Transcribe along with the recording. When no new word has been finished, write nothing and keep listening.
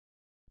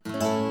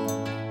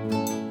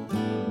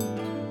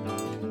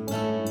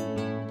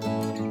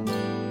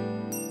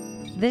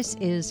This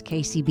is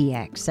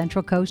KCBX,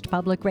 Central Coast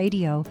Public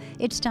Radio.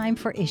 It's time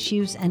for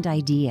Issues and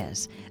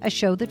Ideas, a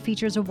show that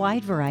features a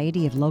wide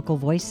variety of local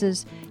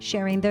voices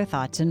sharing their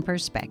thoughts and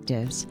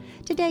perspectives.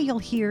 Today you'll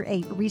hear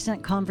a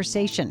recent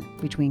conversation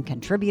between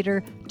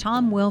contributor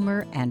Tom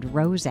Wilmer and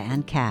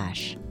Roseanne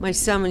Cash. My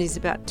son, when he's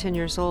about 10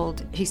 years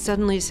old, he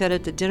suddenly said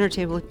at the dinner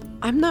table,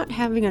 "I'm not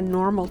having a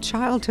normal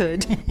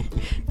childhood."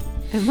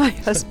 And my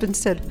husband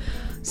said,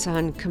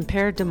 "Son,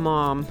 compared to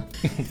Mom."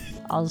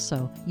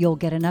 Also, you'll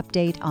get an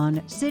update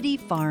on City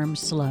Farm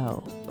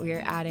Slow. We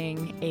are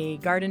adding a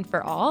Garden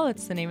for All.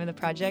 It's the name of the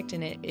project,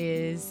 and it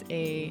is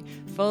a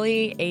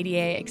fully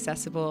ADA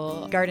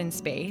accessible garden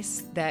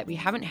space that we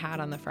haven't had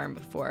on the farm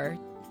before.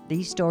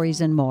 These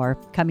stories and more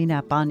coming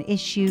up on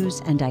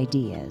Issues and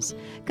Ideas.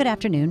 Good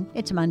afternoon.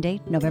 It's Monday,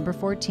 November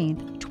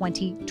 14th,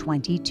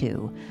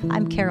 2022.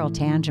 I'm Carol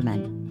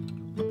Tangeman.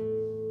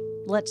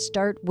 Let's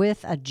start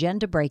with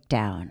Agenda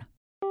Breakdown.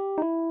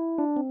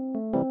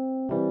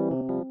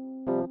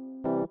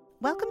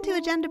 Welcome to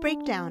Agenda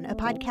Breakdown, a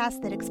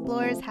podcast that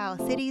explores how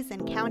cities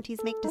and counties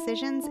make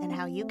decisions and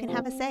how you can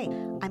have a say.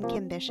 I'm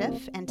Kim Bishop,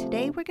 and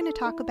today we're going to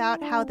talk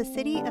about how the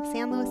city of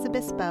San Luis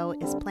Obispo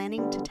is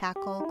planning to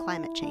tackle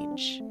climate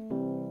change.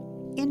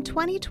 In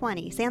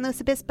 2020, San Luis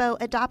Obispo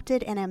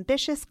adopted an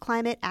ambitious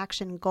climate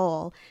action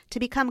goal to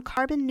become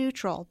carbon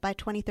neutral by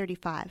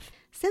 2035.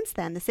 Since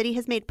then, the city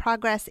has made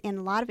progress in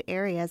a lot of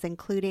areas,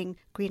 including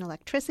green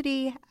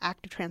electricity,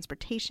 active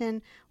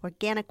transportation,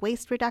 organic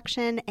waste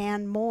reduction,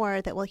 and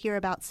more that we'll hear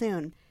about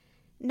soon.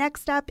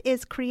 Next up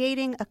is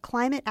creating a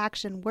climate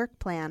action work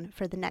plan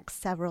for the next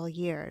several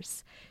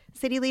years.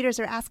 City leaders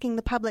are asking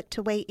the public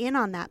to weigh in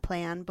on that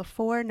plan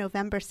before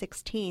November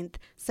 16th,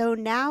 so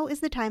now is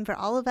the time for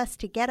all of us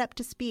to get up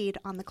to speed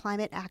on the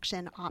climate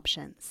action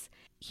options.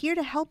 Here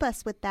to help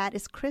us with that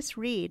is Chris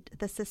Reed,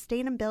 the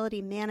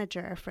Sustainability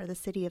Manager for the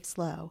City of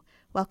SLO.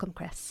 Welcome,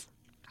 Chris.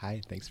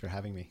 Hi, thanks for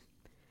having me.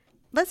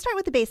 Let's start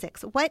with the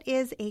basics. What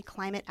is a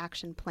climate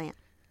action plan?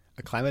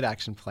 A climate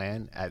action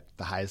plan at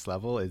the highest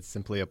level is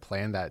simply a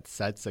plan that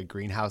sets a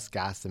greenhouse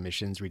gas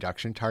emissions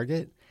reduction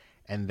target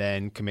and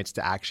then commits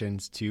to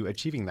actions to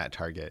achieving that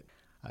target.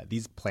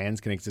 These plans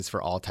can exist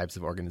for all types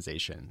of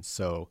organizations.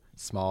 So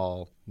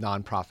small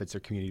nonprofits or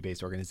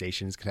community-based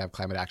organizations can have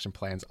climate action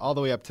plans all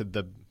the way up to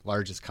the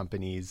largest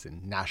companies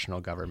and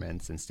national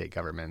governments and state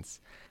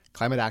governments.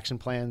 Climate action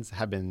plans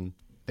have been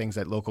things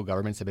that local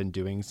governments have been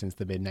doing since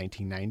the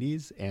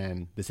mid-1990s,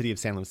 and the city of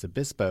San Luis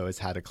Obispo has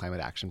had a climate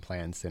action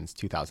plan since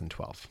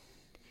 2012.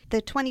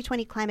 The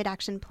 2020 Climate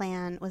Action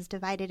Plan was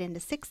divided into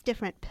 6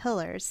 different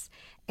pillars,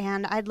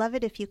 and I'd love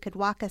it if you could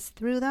walk us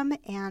through them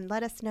and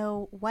let us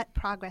know what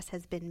progress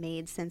has been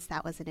made since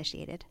that was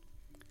initiated.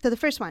 So the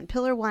first one,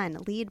 Pillar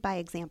 1, lead by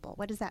example.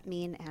 What does that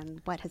mean and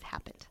what has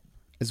happened?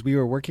 As we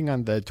were working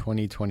on the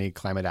 2020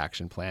 Climate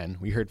Action Plan,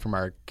 we heard from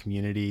our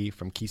community,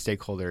 from key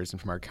stakeholders, and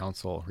from our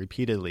council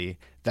repeatedly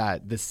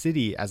that the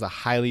city, as a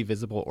highly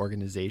visible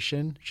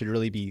organization, should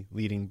really be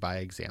leading by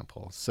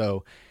example.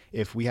 So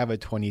if we have a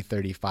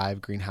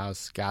 2035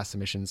 greenhouse gas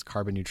emissions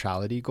carbon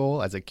neutrality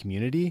goal as a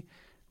community,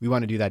 we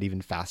want to do that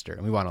even faster.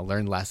 And we want to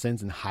learn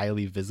lessons in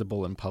highly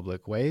visible and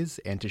public ways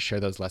and to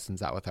share those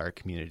lessons out with our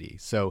community.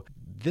 So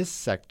this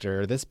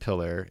sector, this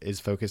pillar,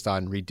 is focused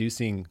on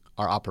reducing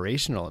our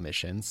operational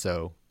emissions.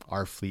 So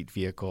our fleet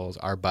vehicles,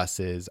 our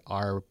buses,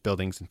 our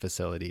buildings and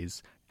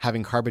facilities,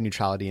 having carbon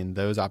neutrality in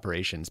those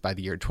operations by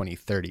the year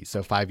 2030.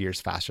 So 5 years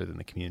faster than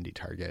the community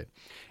target.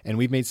 And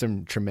we've made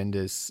some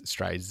tremendous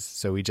strides.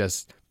 So we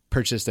just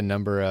purchased a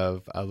number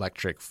of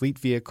electric fleet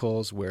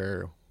vehicles.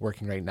 We're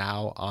working right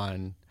now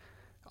on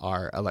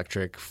our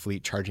electric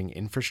fleet charging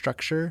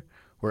infrastructure.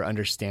 We're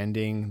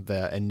understanding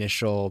the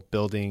initial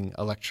building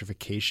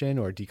electrification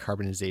or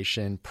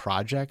decarbonization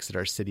projects at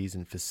our cities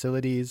and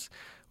facilities.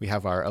 We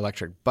have our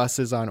electric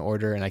buses on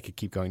order, and I could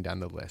keep going down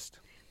the list.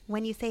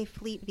 When you say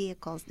fleet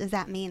vehicles, does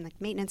that mean like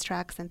maintenance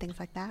trucks and things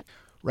like that?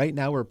 Right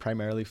now, we're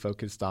primarily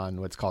focused on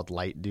what's called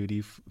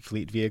light-duty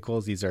fleet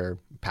vehicles. These are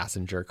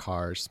passenger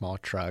cars, small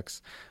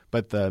trucks.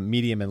 But the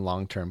medium and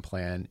long-term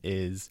plan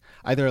is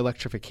either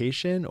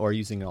electrification or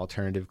using an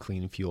alternative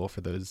clean fuel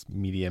for those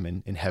medium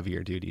and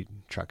heavier-duty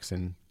trucks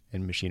and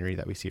machinery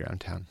that we see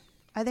around town.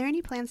 Are there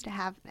any plans to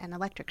have an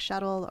electric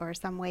shuttle or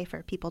some way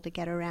for people to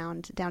get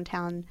around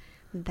downtown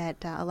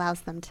that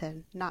allows them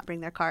to not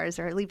bring their cars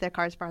or leave their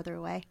cars farther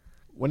away?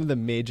 One of the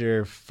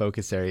major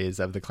focus areas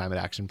of the Climate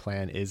Action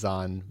Plan is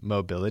on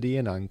mobility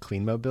and on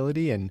clean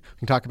mobility, and we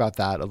can talk about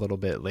that a little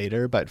bit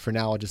later. But for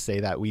now, I'll just say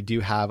that we do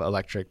have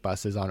electric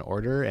buses on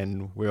order,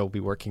 and we'll be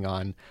working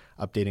on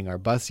updating our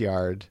bus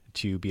yard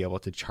to be able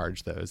to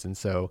charge those. And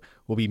so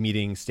we'll be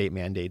meeting state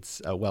mandates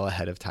well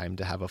ahead of time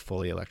to have a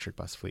fully electric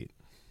bus fleet.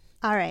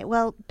 All right.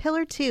 Well,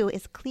 Pillar 2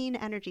 is clean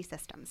energy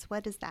systems.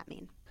 What does that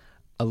mean?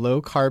 A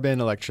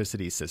low-carbon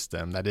electricity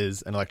system, that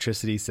is an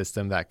electricity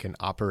system that can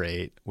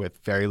operate with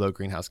very low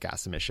greenhouse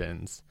gas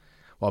emissions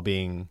while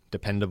being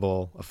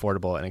dependable,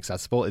 affordable, and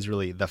accessible, is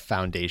really the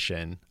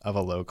foundation of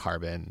a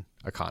low-carbon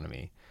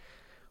economy.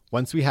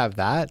 Once we have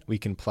that, we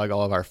can plug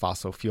all of our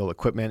fossil fuel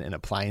equipment and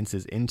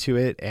appliances into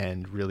it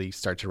and really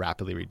start to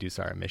rapidly reduce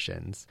our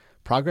emissions.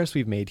 Progress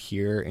we've made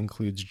here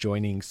includes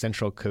joining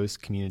Central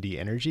Coast Community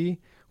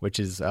Energy, which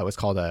is what's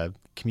called a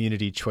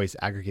community choice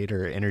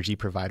aggregator or energy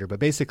provider. But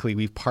basically,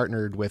 we've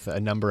partnered with a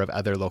number of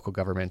other local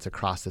governments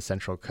across the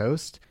Central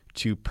Coast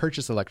to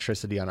purchase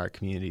electricity on our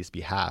community's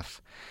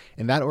behalf.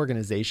 And that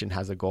organization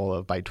has a goal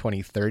of, by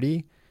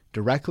 2030,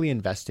 directly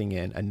investing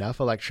in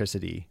enough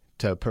electricity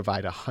to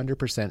provide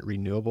 100%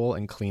 renewable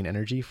and clean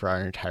energy for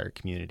our entire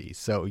community.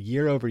 So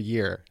year over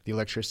year, the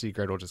electricity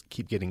grid will just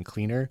keep getting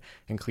cleaner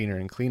and cleaner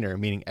and cleaner,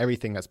 meaning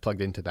everything that's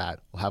plugged into that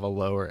will have a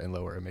lower and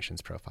lower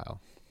emissions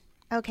profile.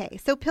 Okay,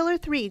 so pillar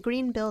 3,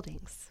 green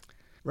buildings.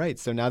 Right.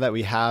 So now that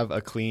we have a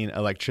clean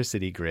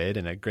electricity grid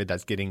and a grid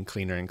that's getting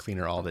cleaner and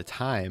cleaner all the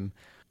time,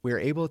 we're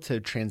able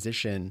to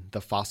transition the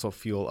fossil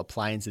fuel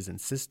appliances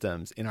and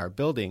systems in our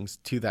buildings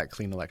to that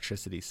clean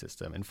electricity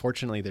system. And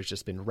fortunately, there's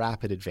just been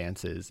rapid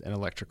advances in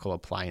electrical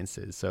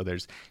appliances. So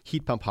there's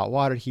heat pump hot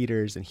water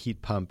heaters and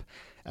heat pump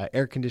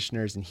air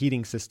conditioners and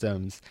heating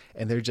systems,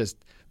 and they're just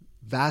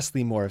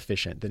vastly more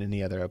efficient than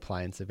any other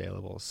appliance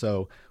available.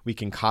 So we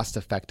can cost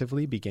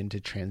effectively begin to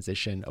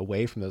transition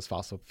away from those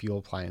fossil fuel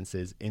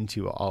appliances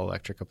into all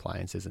electric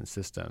appliances and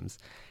systems.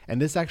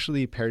 And this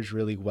actually pairs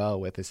really well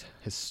with this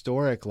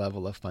historic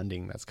level of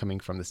funding that's coming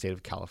from the state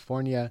of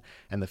California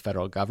and the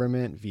federal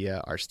government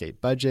via our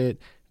state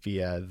budget,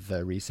 via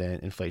the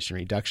recent Inflation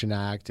Reduction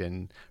Act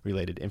and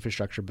related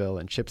infrastructure bill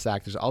and CHIPS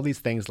Act. There's all these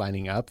things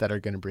lining up that are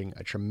going to bring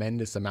a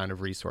tremendous amount of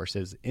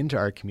resources into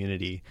our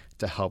community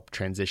to help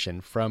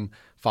transition from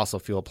fossil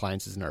fuel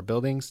appliances in our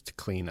buildings to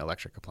clean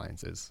electric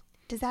appliances.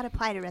 Does that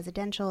apply to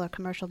residential or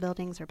commercial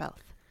buildings or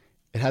both?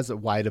 It has a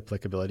wide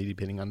applicability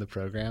depending on the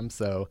program.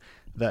 So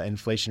the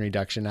Inflation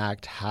Reduction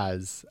Act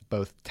has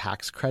both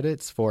tax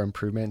credits for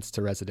improvements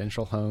to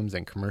residential homes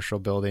and commercial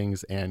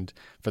buildings, and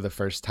for the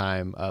first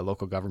time,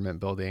 local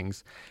government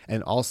buildings.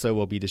 And also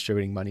will be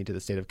distributing money to the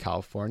state of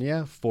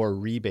California for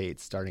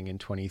rebates starting in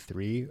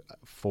 23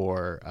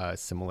 for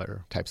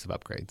similar types of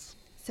upgrades.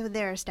 So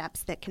there are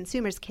steps that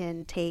consumers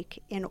can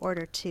take in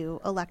order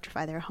to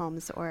electrify their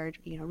homes or,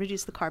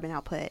 reduce the carbon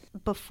output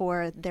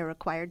before they're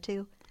required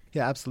to?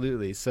 Yeah,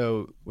 absolutely.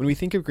 So when we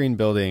think of green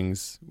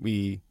buildings,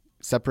 we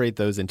separate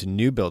those into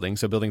new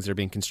buildings, so buildings that are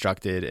being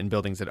constructed and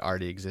buildings that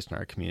already exist in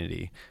our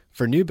community.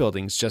 For new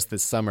buildings, just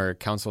this summer,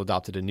 Council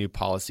adopted a new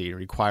policy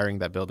requiring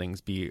that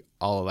buildings be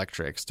all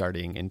electric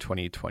starting in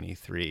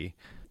 2023.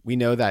 We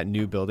know that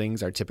new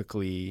buildings are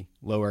typically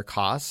lower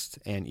cost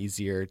and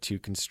easier to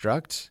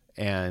construct,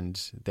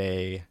 and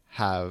they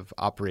have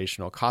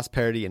operational cost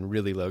parity and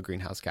really low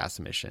greenhouse gas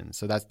emissions.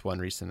 So that's one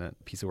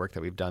recent piece of work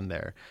that we've done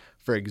there.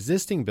 For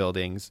existing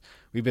buildings,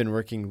 we've been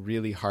working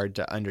really hard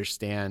to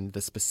understand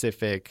the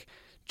specific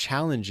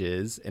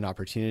challenges and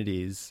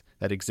opportunities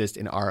that exist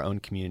in our own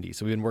community.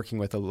 So we've been working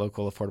with a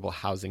local affordable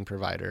housing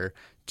provider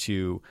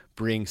to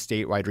bring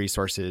statewide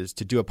resources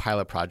to do a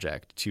pilot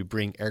project, to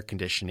bring air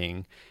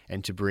conditioning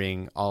and to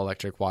bring all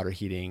electric water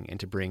heating and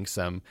to bring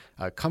some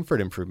comfort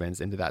improvements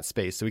into that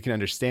space so we can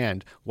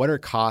understand what are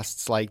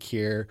costs like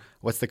here,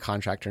 what's the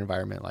contractor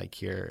environment like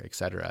here, et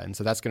cetera. And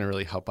so that's going to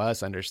really help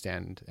us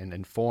understand and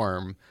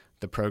inform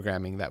the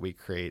programming that we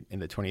create in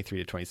the 23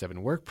 to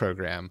 27 work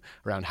program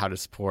around how to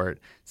support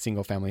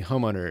single-family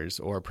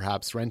homeowners or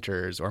perhaps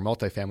renters or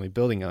multifamily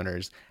building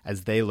owners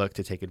as they look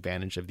to take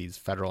advantage of these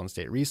federal and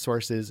state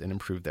resources and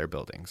improve their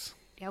buildings.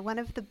 Yeah, one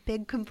of the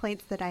big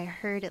complaints that I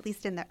heard, at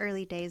least in the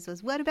early days,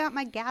 was, what about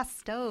my gas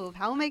stove?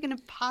 How am I going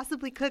to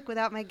possibly cook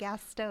without my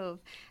gas stove?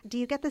 Do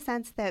you get the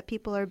sense that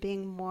people are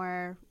being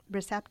more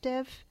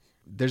receptive?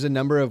 There's a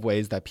number of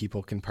ways that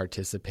people can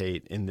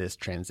participate in this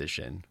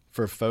transition.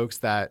 For folks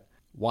that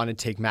want to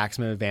take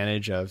maximum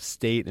advantage of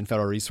state and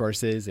federal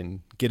resources and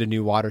get a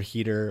new water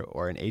heater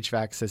or an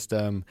HVAC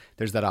system,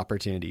 there's that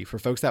opportunity. For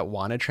folks that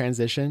want to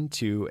transition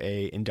to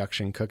a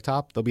induction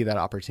cooktop, there'll be that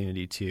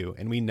opportunity too.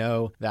 And we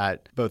know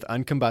that both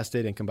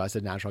uncombusted and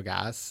combusted natural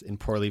gas in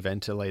poorly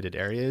ventilated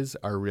areas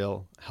are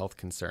real health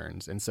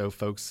concerns. And so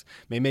folks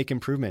may make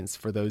improvements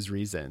for those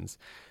reasons.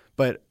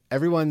 But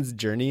everyone's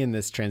journey in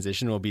this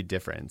transition will be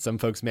different. Some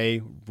folks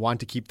may want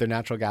to keep their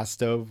natural gas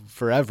stove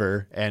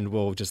forever and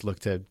will just look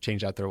to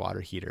change out their water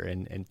heater.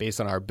 And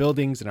based on our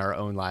buildings and our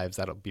own lives,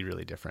 that'll be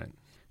really different.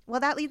 Well,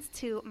 that leads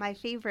to my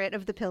favorite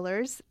of the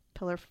pillars,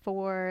 pillar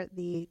 4,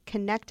 the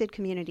connected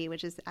community,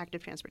 which is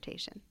active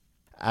transportation.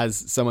 As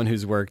someone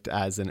who's worked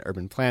as an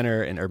urban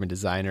planner and urban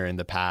designer in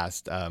the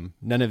past,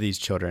 none of these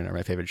children are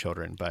my favorite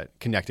children, but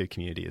connected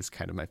community is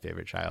kind of my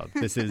favorite child.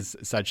 This is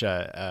such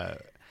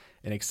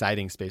an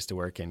exciting space to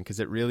work in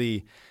because it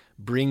really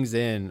brings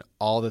in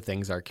all the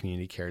things our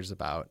community cares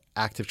about: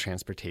 active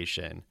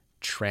transportation,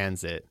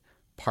 transit,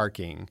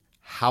 parking,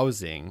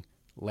 housing,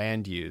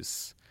 land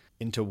use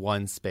into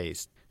one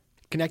space.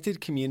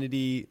 Connected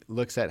community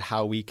looks at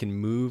how we can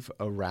move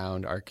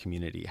around our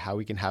community, how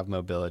we can have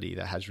mobility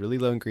that has really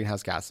low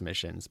greenhouse gas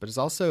emissions, but is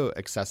also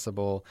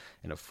accessible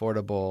and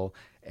affordable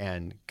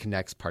and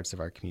connects parts of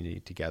our community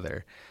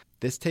together.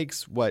 This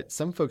takes what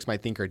some folks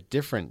might think are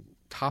different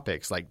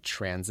topics like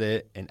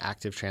transit and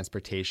active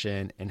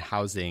transportation and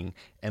housing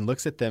and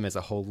looks at them as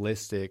a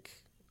holistic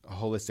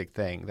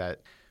thing,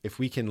 that if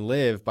we can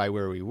live by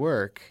where we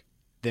work,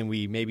 then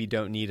we maybe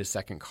don't need a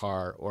second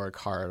car or a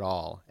car at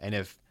all. And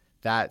if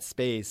that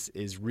space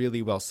is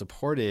really well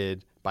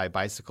supported by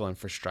bicycle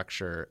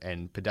infrastructure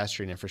and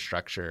pedestrian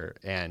infrastructure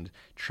and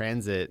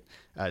transit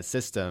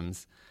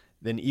systems,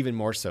 then even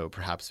more so,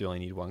 perhaps we only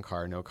need one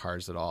car, no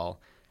cars at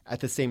all.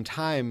 At the same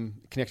time,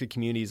 Connected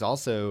Communities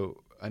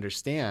also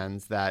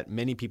understands that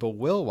many people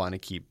will want to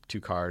keep two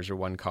cars or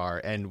one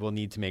car and will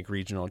need to make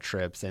regional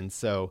trips. And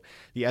so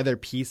the other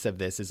piece of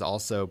this is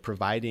also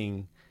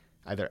providing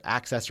either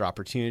access or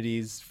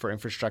opportunities for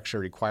infrastructure,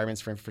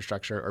 requirements for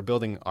infrastructure, or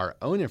building our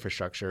own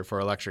infrastructure for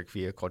electric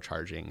vehicle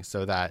charging,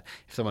 so that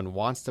if someone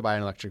wants to buy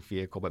an electric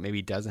vehicle but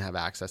maybe doesn't have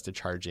access to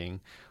charging,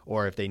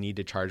 or if they need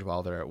to charge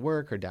while they're at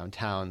work or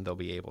downtown, they'll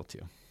be able to.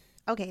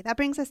 Okay, that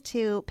brings us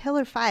to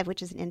Pillar 5,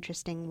 which is an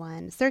interesting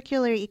one.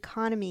 Circular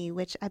economy,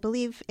 which I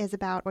believe is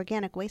about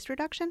organic waste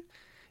reduction.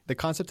 The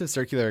concept of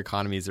circular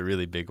economy is a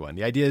really big one.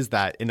 The idea is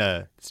that in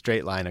a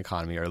straight line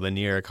economy or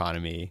linear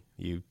economy,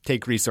 you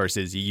take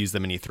resources, you use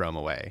them, and you throw them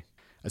away.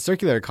 A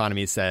circular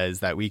economy says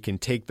that we can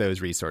take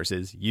those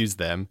resources, use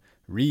them,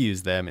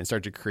 reuse them, and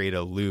start to create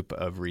a loop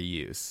of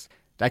reuse.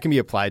 That can be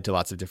applied to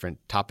lots of different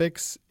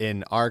topics.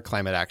 In our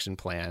climate action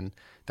plan,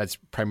 that's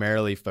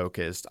primarily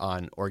focused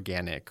on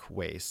organic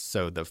waste.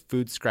 So the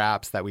food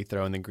scraps that we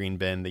throw in the green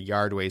bin, the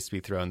yard waste we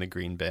throw in the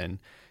green bin.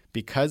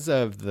 Because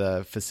of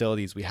the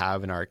facilities we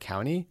have in our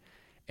county,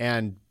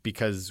 and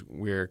because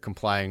we're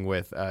complying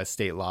with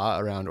state law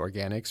around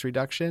organics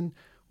reduction,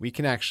 we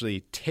can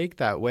actually take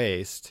that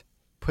waste,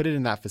 put it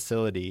in that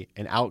facility,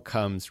 and out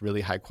comes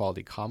really high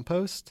quality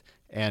compost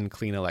and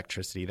clean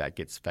electricity that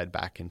gets fed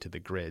back into the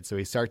grid. So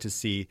we start to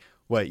see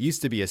what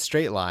used to be a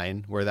straight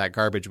line where that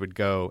garbage would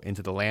go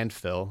into the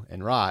landfill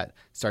and rot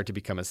start to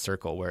become a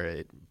circle where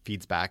it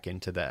feeds back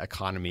into the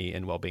economy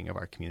and well-being of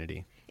our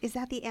community. Is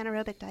that the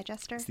anaerobic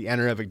digester? It's the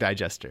anaerobic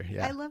digester,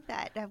 yeah. I love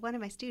that. One of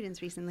my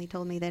students recently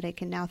told me that I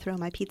can now throw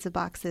my pizza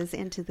boxes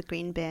into the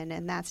green bin,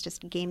 and that's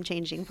just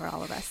game-changing for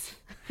all of us.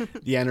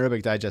 The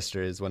anaerobic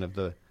digester is one of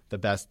the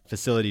best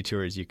facility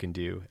tours you can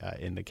do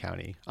in the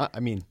county.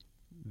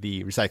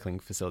 The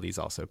recycling facility is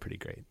also pretty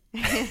great.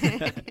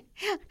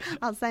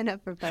 I'll sign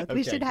up for both. Okay,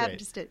 we should have great.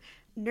 just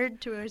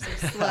nerd tours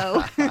are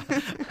slow.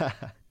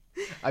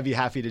 I'd be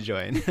happy to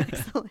join.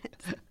 Excellent.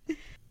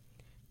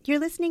 You're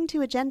listening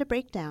to Agenda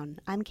Breakdown.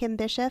 I'm Kim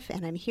Bishop,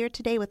 and I'm here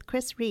today with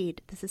Chris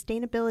Reed, the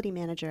Sustainability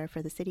Manager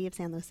for the City of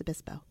San Luis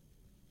Obispo.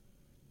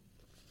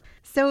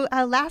 So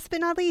last but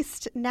not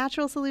least,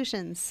 natural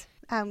solutions.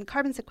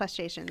 Carbon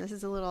sequestration. This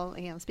is a little,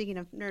 speaking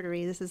of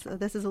nerdery, this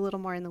is a little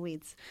more in the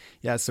weeds.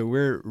 Yeah, so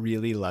we're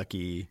really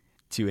lucky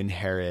to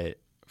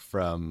inherit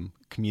from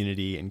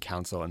community and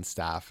council and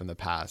staff in the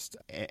past,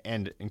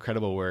 and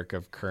incredible work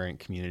of current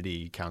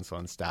community, council,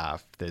 and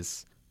staff,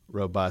 this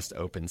robust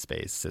open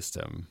space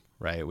system,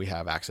 right? We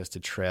have access to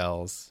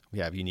trails. We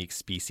have unique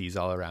species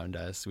all around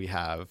us. We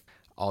have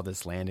all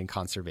this land in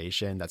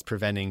conservation that's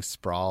preventing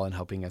sprawl and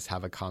helping us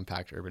have a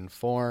compact urban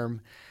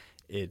form.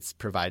 It's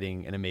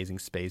providing an amazing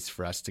space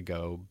for us to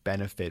go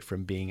benefit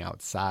from being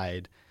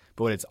outside.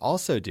 But what it's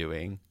also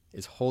doing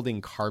is holding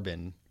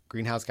carbon,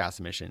 greenhouse gas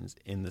emissions,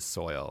 in the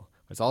soil.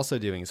 What it's also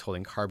doing is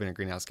holding carbon and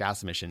greenhouse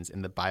gas emissions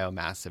in the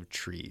biomass of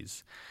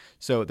trees.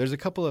 So there's a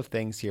couple of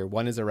things here.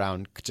 One is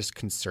around just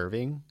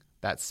conserving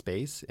that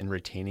space and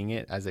retaining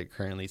it as it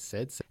currently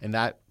sits. And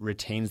that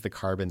retains the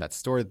carbon that's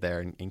stored there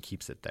and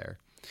keeps it there.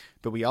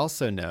 But we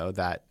also know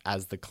that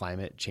as the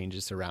climate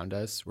changes around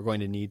us, we're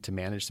going to need to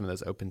manage some of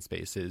those open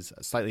spaces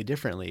slightly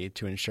differently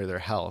to ensure their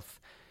health.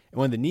 And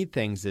one of the neat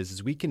things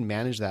is we can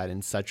manage that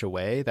in such a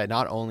way that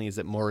not only is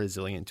it more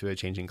resilient to a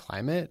changing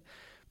climate,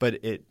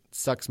 but it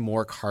sucks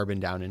more carbon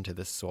down into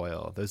the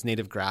soil. Those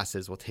native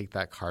grasses will take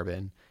that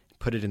carbon,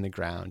 put it in the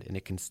ground, and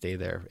it can stay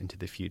there into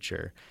the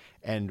future.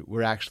 And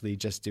we're actually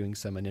just doing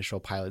some initial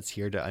pilots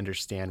here to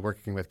understand,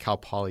 working with Cal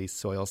Poly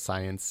Soil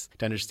Science,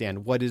 to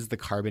understand what is the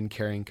carbon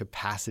carrying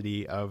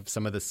capacity of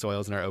some of the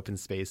soils in our open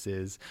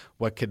spaces,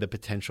 what could the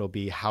potential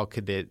be, how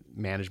could the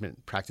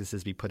management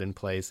practices be put in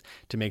place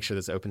to make sure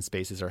those open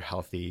spaces are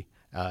healthy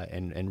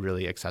and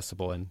really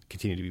accessible and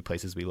continue to be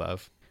places we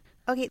love.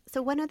 Okay,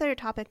 so one other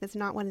topic that's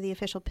not one of the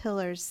official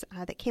pillars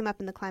that came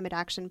up in the Climate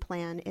Action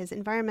Plan is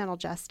environmental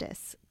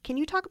justice. Can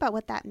you talk about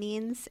what that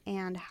means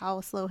and how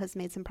SLO has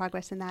made some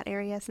progress in that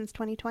area since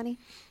 2020?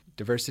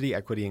 Diversity,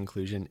 equity,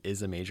 inclusion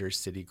is a major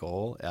city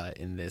goal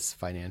in this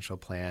financial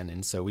plan.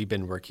 And so we've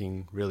been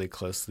working really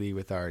closely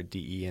with our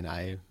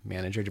DE&I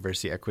manager,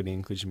 diversity, equity,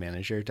 inclusion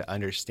manager, to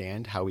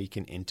understand how we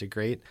can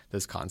integrate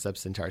those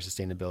concepts into our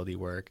sustainability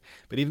work.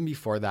 But even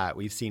before that,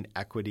 we've seen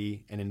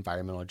equity and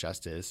environmental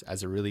justice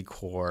as a really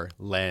core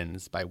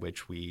lens by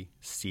which we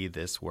see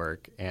this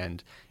work.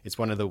 And it's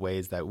one of the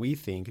ways that we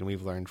think, and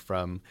we've learned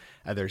from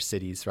other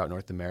cities throughout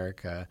North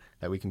America,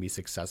 that we can be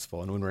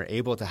successful. And when we're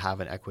able to have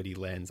an equity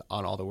lens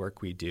on all the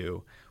work we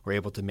do, we're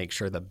able to make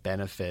sure the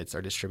benefits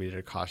are distributed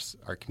across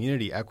our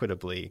community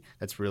equitably.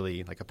 That's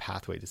really like a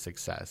pathway to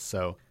success.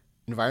 So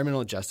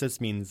Environmental justice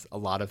means a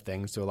lot of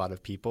things to a lot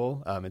of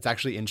people. It's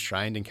actually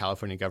enshrined in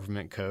California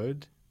government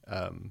code.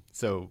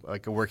 So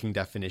like a working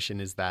definition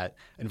is that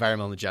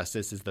environmental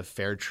justice is the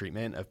fair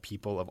treatment of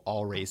people of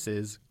all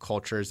races,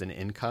 cultures, and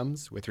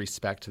incomes with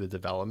respect to the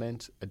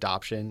development,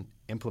 adoption,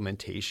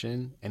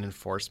 implementation, and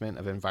enforcement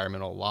of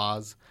environmental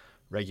laws,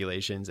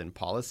 regulations, and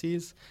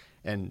policies.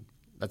 And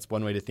that's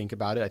one way to think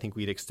about it. I think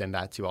we'd extend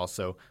that to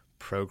also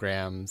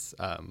programs,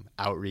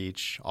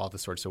 outreach, all the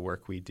sorts of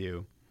work we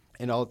do.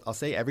 And I'll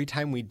say every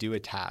time we do a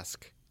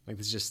task, like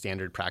this is just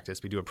standard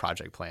practice, we do a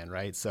project plan,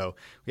 right? So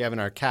we have in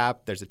our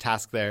CAP, there's a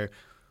task there,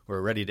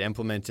 we're ready to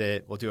implement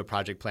it. We'll do a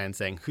project plan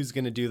saying who's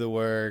going to do the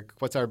work,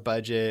 what's our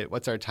budget,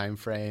 what's our time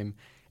frame.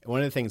 And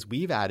one of the things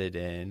we've added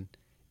in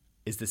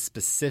is the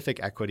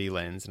specific equity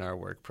lens in our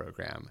work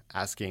program,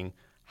 asking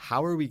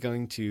how are we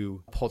going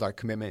to uphold our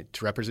commitment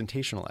to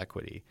representational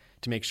equity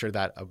to make sure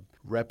that a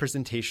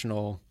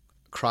representational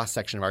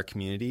cross-section of our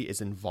community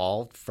is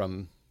involved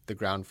from the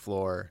ground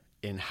floor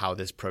in how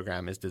this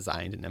program is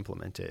designed and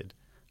implemented.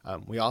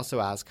 We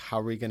also ask how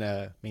are we going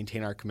to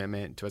maintain our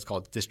commitment to what's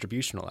called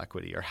distributional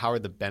equity, or how are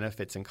the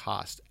benefits and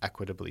costs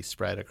equitably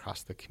spread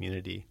across the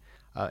community.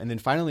 And then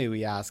finally,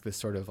 we ask this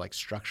sort of like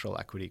structural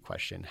equity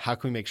question. How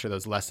can we make sure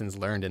those lessons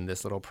learned in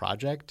this little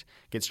project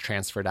gets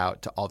transferred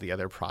out to all the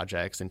other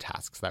projects and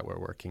tasks that we're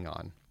working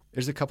on?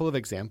 There's a couple of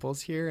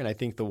examples here, and I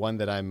think the one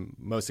that I'm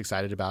most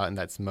excited about and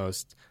that's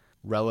most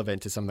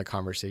relevant to some of the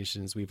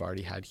conversations we've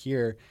already had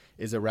here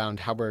is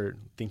around how we're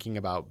thinking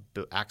about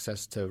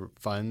access to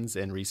funds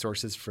and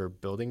resources for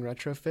building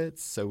retrofits.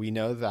 So we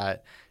know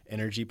that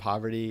energy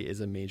poverty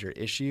is a major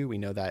issue. We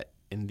know that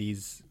in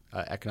these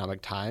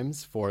economic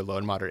times for low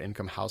and moderate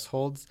income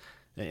households,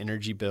 an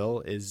energy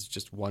bill is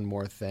just one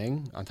more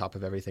thing on top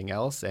of everything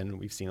else. And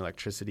we've seen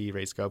electricity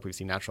rates go up. We've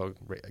seen natural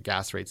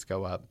gas rates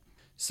go up.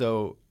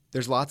 So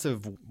there's lots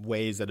of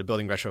ways that a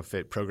building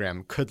retrofit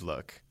program could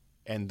look.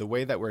 And the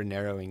way that we're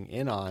narrowing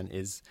in on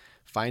is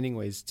finding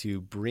ways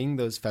to bring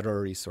those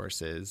federal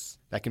resources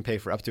that can pay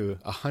for up to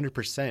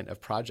 100%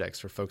 of projects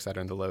for folks that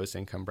are in the lowest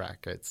income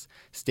brackets,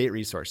 state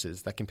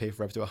resources that can pay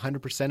for up to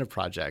 100% of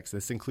projects.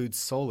 This includes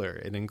solar,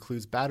 it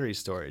includes battery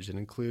storage, it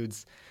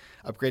includes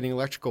upgrading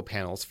electrical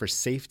panels for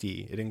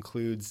safety, it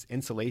includes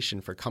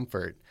insulation for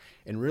comfort,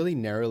 and really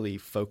narrowly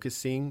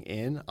focusing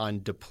in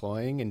on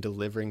deploying and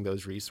delivering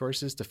those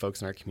resources to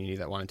folks in our community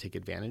that want to take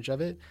advantage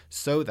of it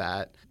so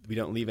that we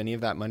don't leave any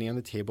of that money on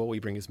the table. We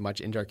bring as much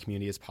into our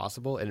community as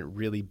possible, and it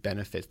really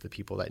benefits the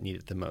people that need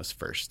it the most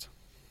first.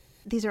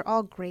 These are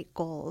all great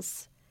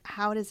goals.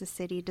 How does a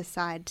city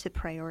decide to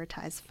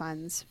prioritize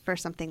funds for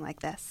something like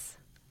this?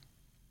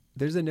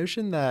 There's a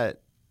notion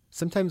that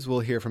sometimes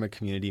we'll hear from a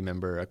community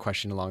member a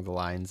question along the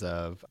lines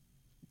of,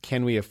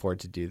 can we afford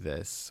to do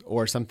this?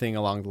 Or something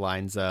along the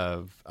lines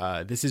of,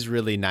 this is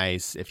really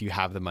nice if you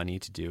have the money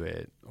to do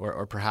it.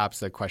 Or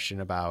perhaps a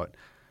question about,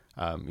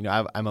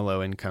 I'm a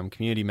low-income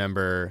community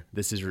member.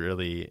 This is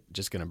really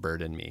just going to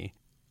burden me.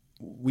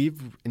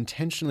 We've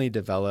intentionally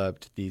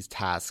developed these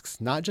tasks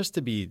not just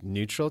to be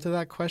neutral to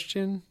that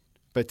question,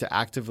 but to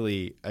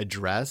actively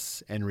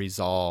address and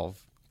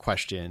resolve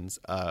questions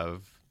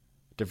of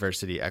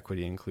diversity,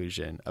 equity,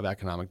 inclusion, of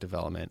economic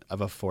development, of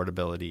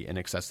affordability and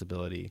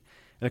accessibility.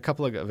 And a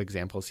couple of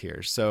examples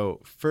here.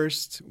 So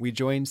first, we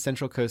joined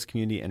Central Coast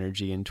Community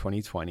Energy in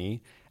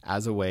 2020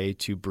 as a way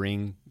to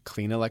bring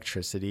clean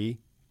electricity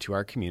to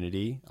our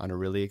community on a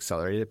really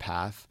accelerated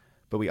path.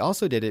 But we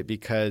also did it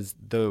because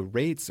the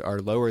rates are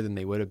lower than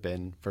they would have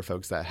been for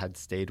folks that had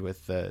stayed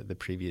with the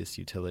previous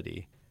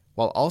utility,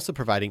 while also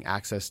providing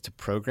access to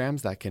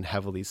programs that can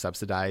heavily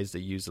subsidize a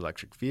used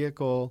electric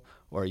vehicle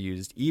or a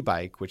used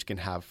e-bike, which can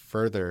have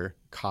further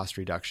cost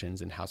reductions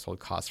in household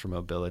costs for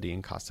mobility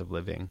and cost of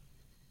living.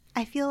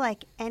 I feel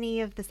like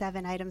any of the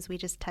 7 items we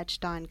just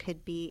touched on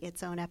could be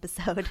its own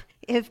episode.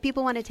 If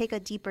people want to take a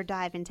deeper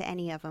dive into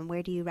any of them,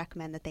 where do you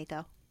recommend that they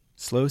go?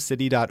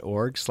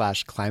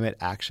 slowcity.org/climate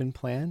action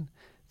plan.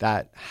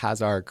 That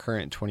has our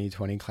current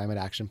 2020 climate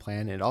action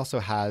plan. It also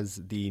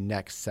has the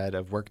next set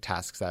of work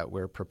tasks that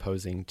we're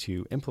proposing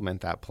to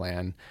implement that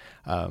plan,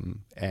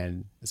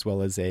 and as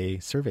well as a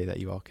survey that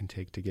you all can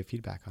take to give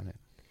feedback on it.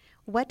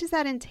 What does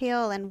that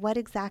entail, and what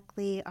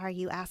exactly are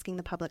you asking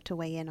the public to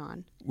weigh in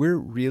on? We're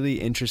really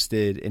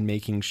interested in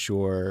making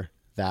sure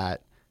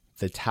that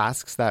the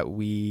tasks that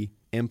we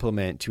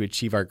implement to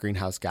achieve our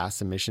greenhouse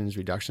gas emissions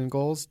reduction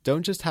goals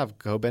don't just have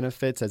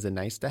co-benefits as a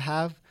nice to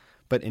have,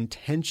 but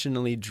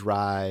intentionally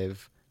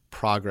drive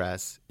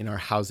progress in our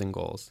housing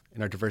goals,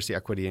 in our diversity,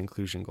 equity,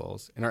 inclusion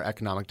goals, in our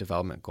economic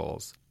development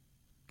goals.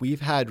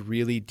 We've had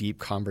really deep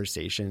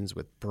conversations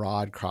with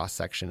broad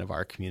cross-section of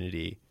our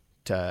community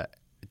to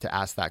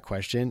ask that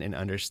question and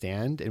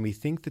understand. And we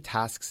think the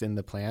tasks in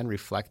the plan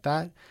reflect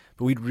that,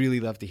 but we'd really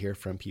love to hear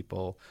from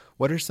people.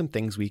 What are some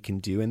things we can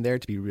do in there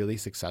to be really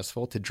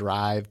successful to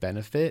drive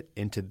benefit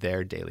into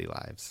their daily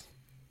lives?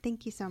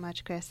 Thank you so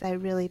much, Chris. I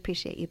really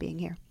appreciate you being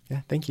here.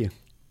 Yeah, thank you.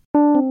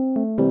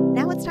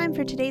 Now it's time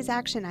for today's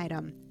action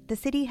item. the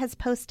city has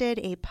posted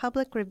a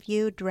public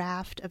review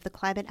draft of the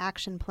Climate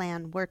Action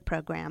Plan work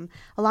program,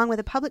 along with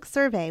a public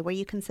survey where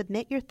you can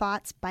submit your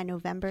thoughts by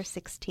November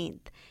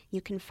 16th.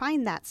 You can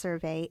find that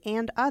survey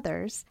and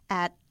others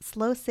at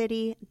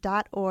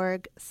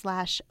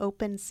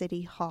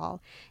slowcity.org/opencityhall.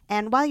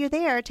 And while you're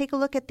there, take a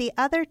look at the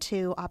other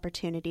 2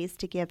 opportunities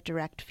to give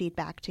direct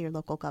feedback to your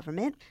local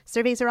government.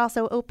 Surveys are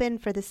also open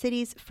for the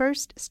city's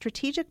first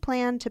strategic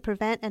plan to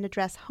prevent and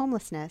address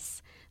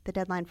homelessness. The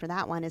deadline for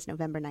that one is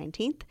November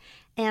 19th.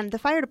 And the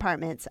fire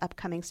department's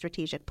upcoming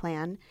strategic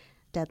plan,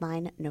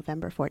 deadline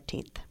November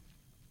 14th.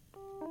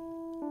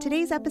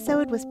 Today's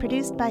episode was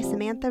produced by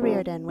Samantha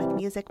Reardon with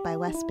music by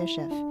Wes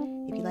Bishop.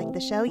 If you like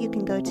the show, you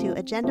can go to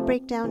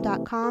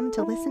agendabreakdown.com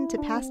to listen to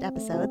past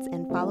episodes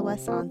and follow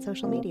us on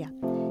social media.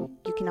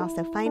 You can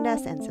also find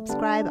us and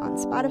subscribe on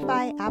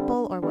Spotify,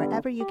 Apple, or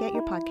wherever you get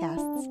your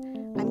podcasts.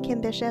 I'm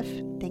Kim Bishop.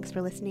 Thanks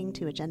for listening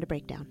to Agenda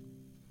Breakdown.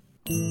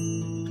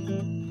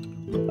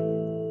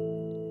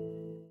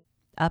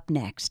 Up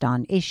next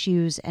on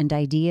Issues and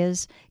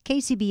Ideas,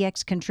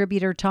 KCBX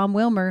contributor Tom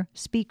Wilmer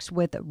speaks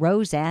with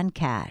Rosanne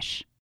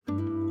Cash.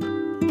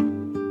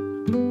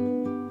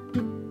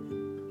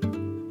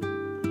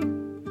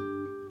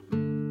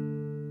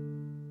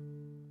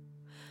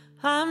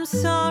 I'm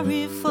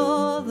sorry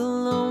for the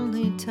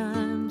lonely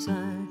times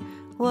I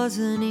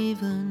wasn't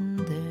even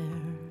there,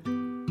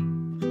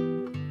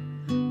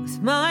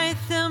 with my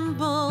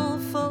thimble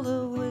full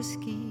of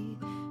whiskey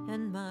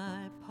and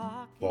my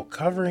pocket. While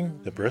covering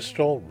the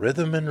Bristol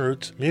Rhythm and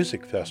Roots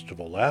Music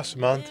Festival last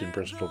month in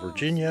Bristol,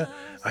 Virginia,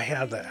 I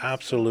had the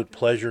absolute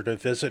pleasure to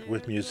visit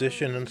with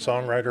musician and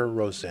songwriter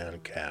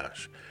Rosanne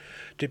Cash.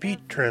 To be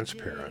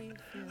transparent,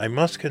 I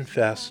must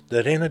confess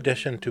that in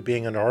addition to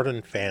being an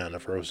ardent fan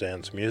of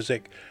Rosanne's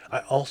music, I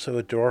also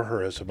adore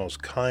her as a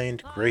most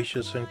kind,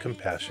 gracious, and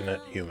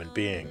compassionate human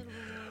being.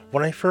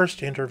 When I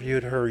first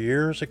interviewed her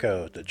years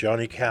ago at the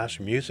Johnny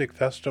Cash Music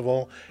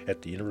Festival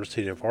at the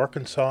University of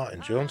Arkansas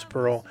in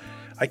Jonesboro,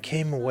 I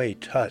came away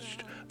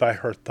touched by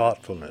her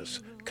thoughtfulness,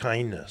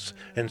 kindness,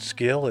 and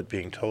skill at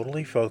being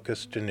totally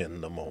focused and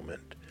in the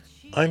moment.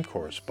 I'm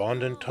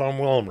correspondent Tom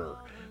Wilmer.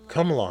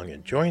 Come along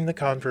and join the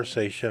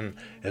conversation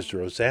as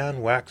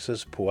Rosanne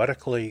waxes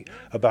poetically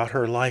about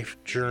her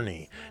life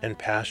journey and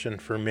passion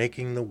for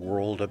making the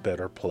world a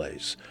better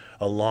place,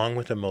 along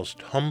with the most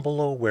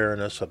humble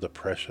awareness of the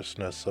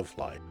preciousness of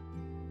life.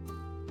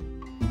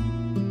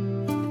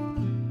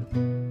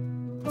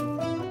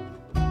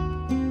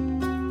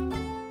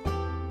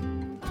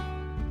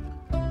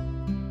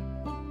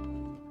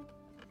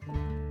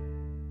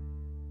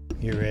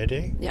 You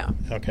ready? Yeah.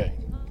 Okay.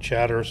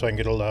 Chatter so I can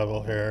get a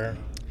level here.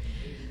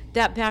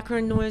 That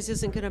background noise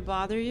isn't going to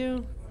bother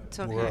you? It's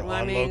okay. We're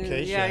on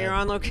location. Yeah, you're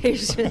on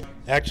location.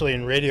 Actually,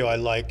 in radio, I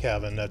like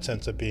having that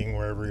sense of being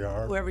wherever you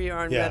are. Wherever you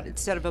are, Yeah.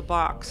 instead of a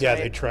box. Yeah,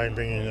 right? they try and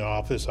bring you in the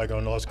office. I go,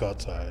 no, let's go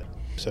outside.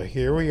 So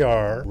here we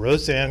are,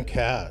 Rosanne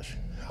Cash.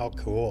 How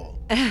cool.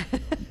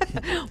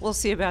 We'll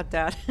see about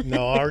that.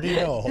 No, I already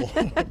know.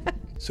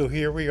 So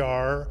here we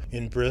are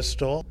in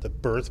Bristol, the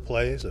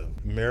birthplace of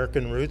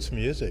American roots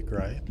music,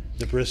 right?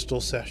 The Bristol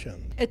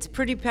Session. It's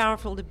pretty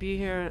powerful to be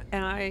here,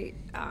 and I,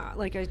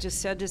 like I just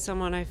said to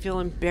someone, I feel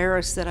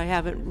embarrassed that I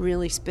haven't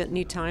really spent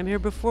any time here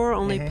before,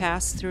 only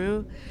passed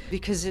through,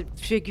 because it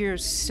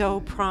figures so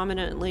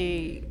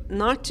prominently,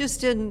 not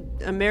just in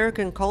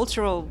American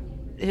cultural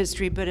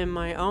history, but in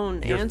my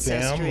own Your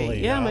ancestry.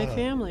 family, Yeah, my yeah.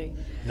 family.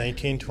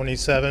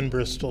 1927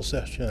 Bristol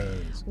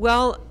Sessions.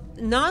 Well,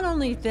 not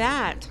only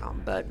that,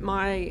 but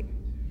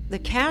the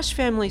Cash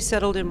family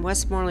settled in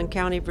Westmoreland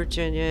County,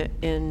 Virginia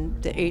in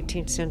the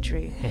 18th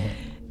century.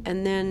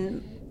 And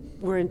then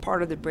we're in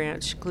part of the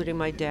branch, including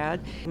my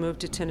dad, moved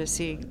to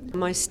Tennessee.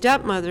 My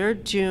stepmother,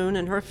 June,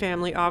 and her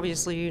family,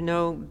 obviously you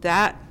know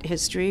that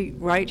history,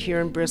 right here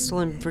in Bristol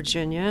and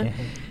Virginia,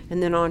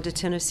 and then on to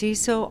Tennessee.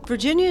 So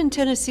Virginia and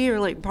Tennessee are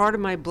like part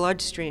of my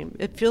bloodstream.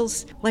 It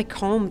feels like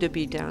home to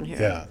be down here.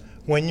 Yeah.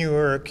 When you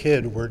were a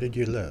kid, where did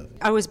you live?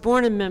 I was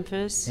born in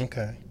Memphis,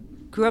 Okay.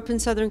 grew up in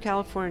Southern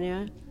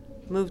California,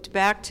 moved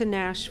back to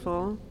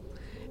Nashville,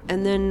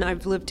 and then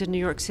I've lived in New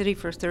York City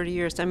for 30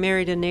 years. I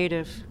married a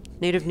native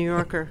New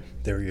Yorker.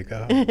 There you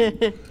go.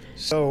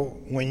 So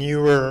when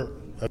you were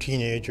a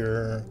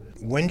teenager,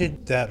 when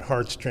did that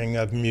heartstring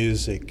of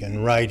music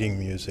and writing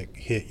music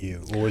hit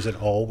you? Or was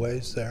it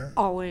always there?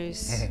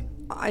 Always.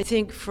 I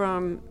think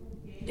from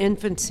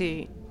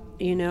infancy,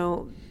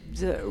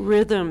 the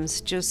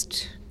rhythms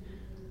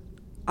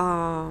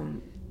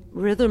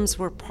rhythms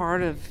were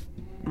part of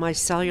my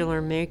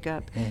cellular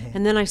makeup.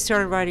 And then I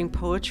started writing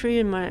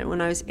poetry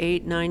when I was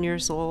 8, 9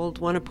 years old,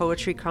 won a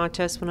poetry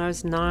contest when I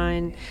was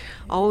 9,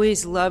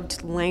 always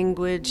loved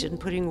language and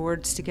putting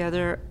words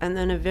together, and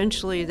then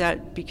eventually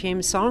that became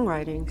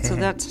songwriting. So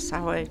that's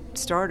how I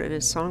started,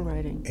 as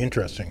songwriting.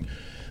 Interesting.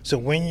 So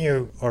when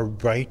you are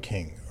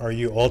writing, are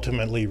you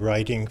ultimately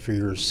writing for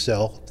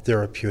yourself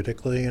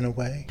therapeutically in a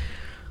way?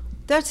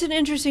 That's an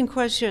interesting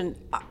question.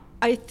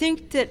 I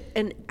think that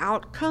an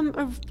outcome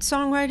of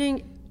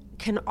songwriting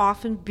can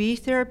often be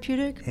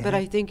therapeutic, but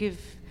I think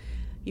if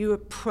you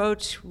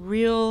approach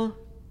real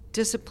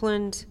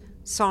disciplined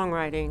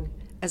songwriting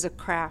as a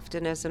craft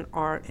and as an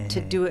art to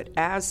do it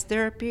as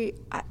therapy,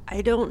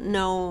 I don't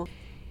know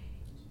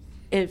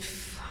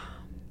if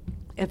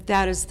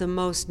that is the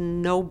most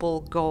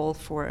noble goal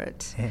for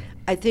it.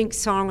 I think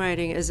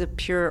songwriting is a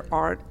pure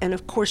art, and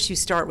of course you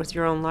start with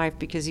your own life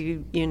because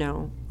you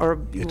know, or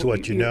It's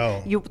what you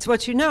know. It's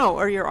what you know,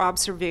 or your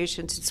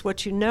observations. It's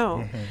what you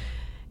know,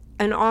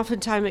 and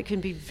oftentimes it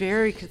can be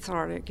very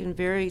cathartic and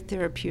very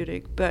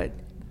therapeutic. But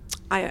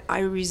I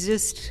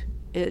resist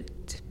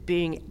it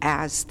being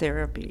as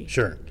therapy.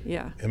 Sure.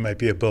 Yeah. It might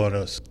be a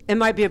bonus. It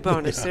might be a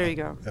bonus. There you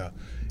go. Yeah.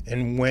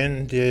 And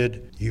when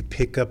did you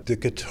pick up the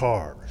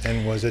guitar?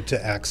 And was it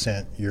to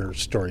accent your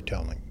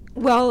storytelling?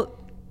 Well,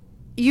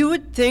 you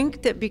would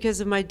think that because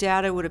of my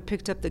dad, I would have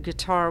picked up the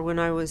guitar when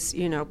I was,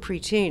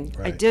 preteen.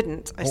 I Right.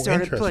 didn't. I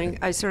started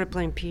interesting.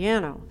 playing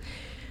piano.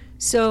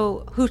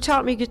 So, who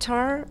taught me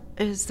guitar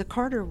is the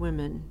Carter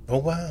women. Oh,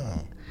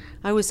 wow.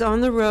 I was on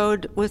the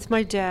road with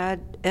my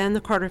dad and the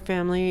Carter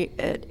family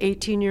at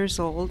 18 years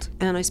old,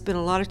 and I spent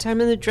a lot of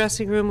time in the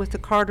dressing room with the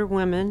Carter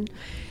women,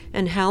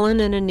 and Helen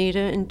and Anita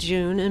and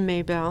June and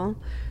Maybelle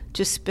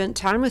just spent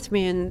time with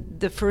me, and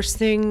the first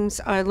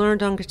things I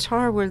learned on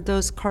guitar were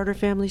those Carter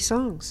family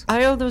songs.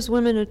 I owe those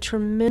women a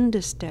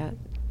tremendous debt.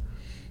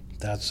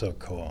 That's so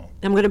cool.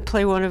 I'm going to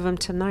play one of them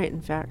tonight,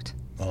 in fact.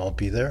 I'll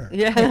be there.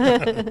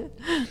 Yeah.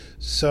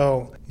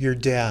 So, your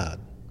dad,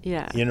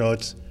 Yeah.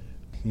 it's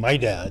my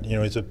dad,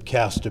 he's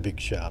cast a big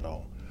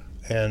shadow.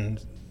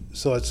 And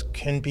so it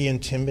can be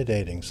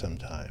intimidating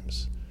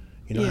sometimes.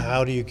 Yeah.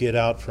 How do you get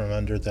out from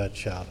under that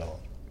shadow?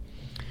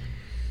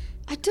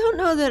 I don't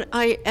know that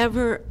I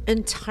ever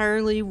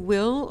entirely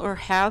will or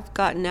have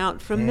gotten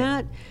out from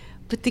that,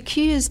 but the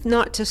key is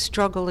not to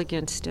struggle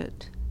against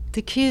it.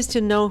 The key is to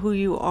know who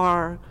you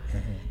are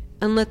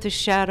and let the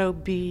shadow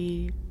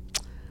be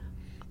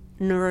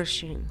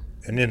nourishing.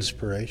 An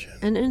inspiration.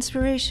 An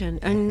inspiration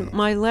and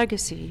my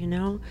legacy,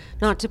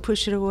 not to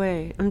push it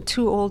away. I'm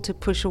too old to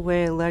push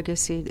away a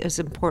legacy as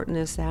important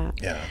as that.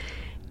 Yeah.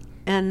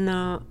 And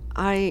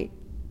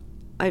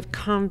I've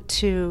come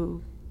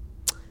to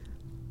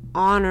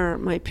honor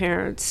my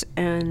parents,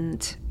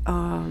 and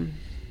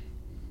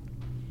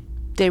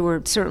they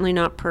were certainly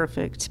not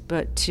perfect,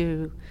 but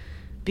to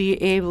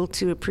be able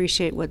to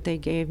appreciate what they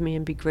gave me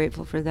and be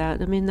grateful for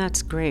that, I mean,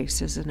 that's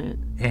grace, isn't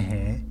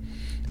it?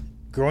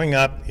 Growing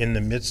up in the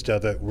midst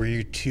of it, were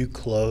you too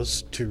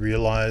close to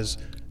realize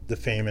the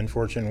fame and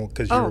fortune?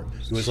 Because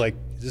it was like,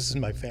 this is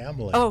my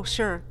family. Oh,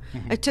 sure.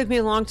 It took me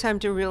a long time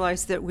to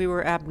realize that we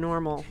were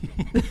abnormal.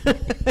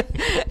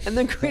 And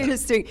the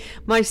greatest thing,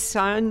 my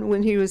son,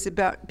 when he was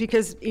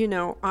because,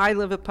 I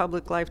live a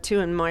public life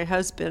too, and my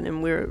husband,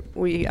 and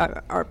we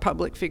are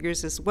public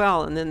figures as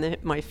well, and then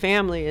my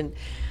family, and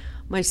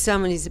my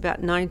son, when he's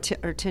about 9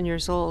 or 10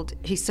 years old,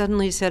 he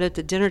suddenly said at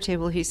the dinner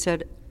table, he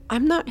said,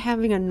 "I'm not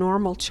having a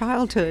normal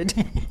childhood."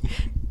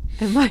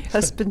 And my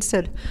husband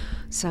said,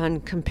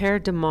 "Son,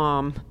 compared to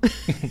Mom."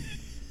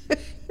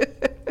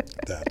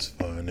 That's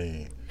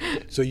funny.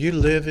 So you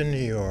live in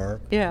New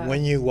York. Yeah.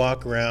 When you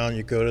walk around,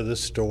 you go to the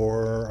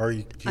store, or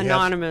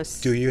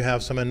Anonymous. Do you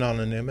have some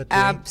anonymity?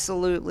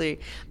 Absolutely.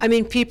 I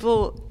mean,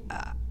 people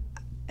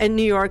in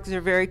New York,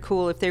 they're very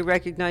cool. If they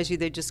recognize you,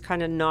 they just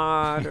kind of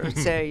nod or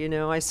say,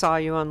 I saw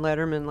you on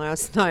Letterman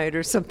last night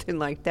or something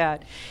like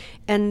that.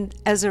 And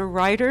as a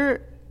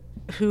writer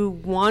who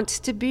wants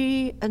to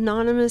be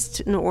anonymous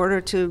in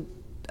order to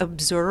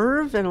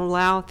observe and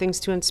allow things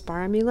to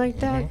inspire me like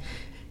that,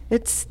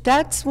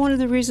 that's one of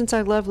the reasons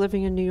I love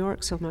living in New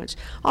York so much.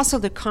 Also,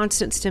 the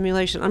constant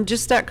stimulation. I'm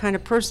just that kind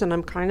of person.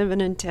 I'm kind of an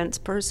intense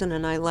person,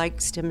 and I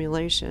like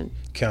stimulation.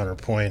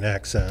 Counterpoint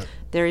accent.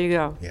 There you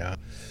go. Yeah.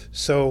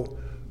 So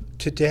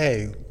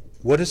today,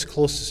 what is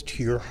closest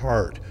to your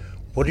heart?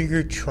 What are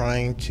you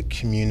trying to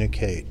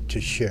communicate, to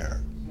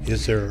share?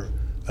 Is there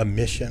a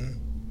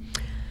mission?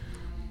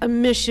 A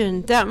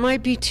mission. That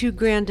might be too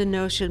grand a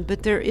notion,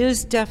 but there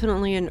is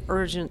definitely an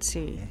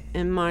urgency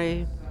in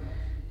my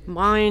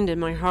mind and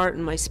my heart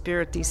and my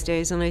spirit these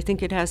days, and I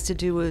think it has to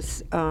do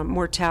with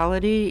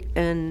mortality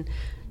and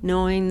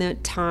knowing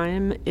that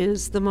time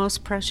is the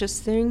most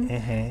precious thing,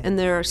 and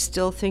there are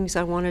still things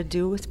I want to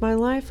do with my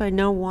life. I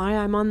know why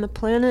I'm on the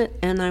planet,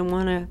 and I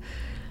want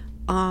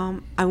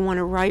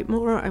to write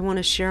more, I want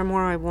to share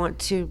more, I want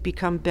to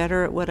become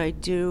better at what I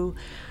do.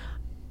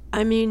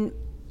 I mean,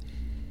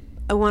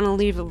 I want to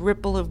leave a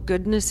ripple of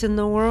goodness in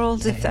the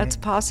world, if that's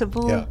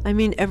possible. Yeah. I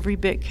mean, every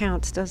bit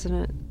counts, doesn't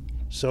it?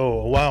 So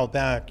a while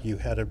back, you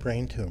had a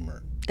brain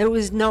tumor. It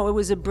was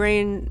a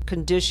brain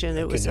condition.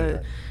 It was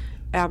Condition.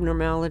 a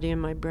abnormality in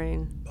my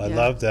brain. I Yeah.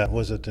 love that.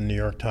 Was it the New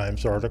York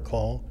Times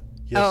article?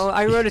 Yes. Oh,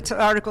 I wrote an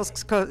article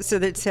so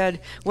that said,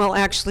 well,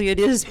 actually,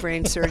 it is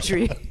brain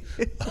surgery.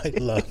 I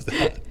love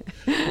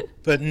that.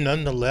 But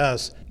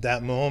nonetheless,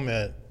 that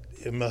moment,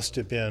 it must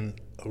have been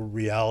a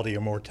reality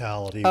of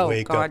mortality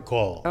wake-up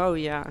call. Oh,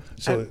 yeah.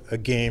 So a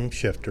game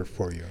shifter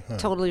for you. Huh?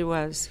 Totally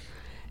was.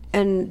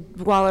 And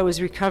while I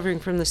was recovering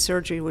from the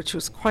surgery, which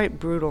was quite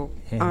brutal,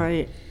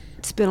 I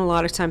spent a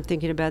lot of time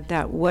thinking about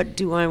that. What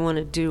do I want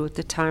to do with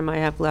the time I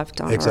have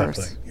left on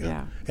Earth?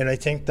 Yeah. And I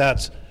think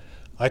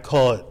I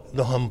call it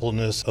the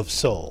humbleness of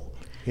soul.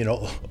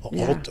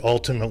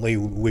 Ultimately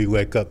we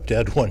wake up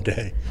dead one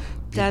day.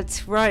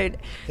 That's right.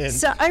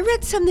 So I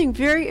read something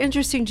very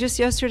interesting just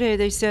yesterday.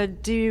 They said,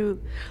 it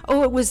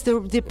was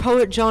the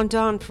poet John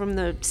Donne from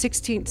the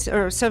 16th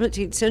or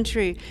 17th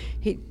century.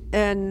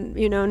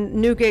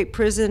 Newgate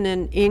Prison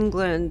in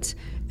England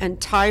and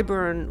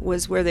Tyburn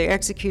was where they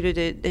executed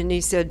it. And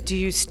he said,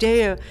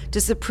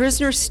 does the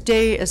prisoner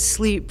stay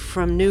asleep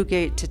from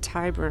Newgate to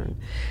Tyburn?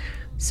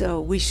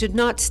 So we should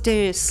not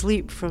stay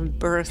asleep from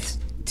birth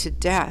to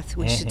death.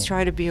 We should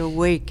try to be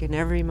awake in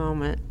every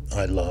moment.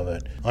 I love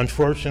it.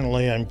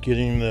 Unfortunately, I'm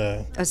getting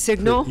a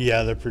signal?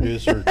 The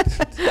producer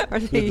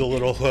with the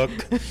little hook.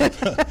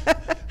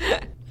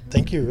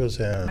 Thank you,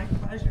 Roseanne. My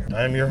pleasure.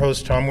 I'm your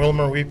host, Tom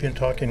Wilmer. We've been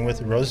talking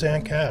with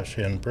Roseanne Cash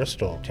in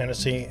Bristol,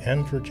 Tennessee,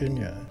 and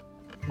Virginia.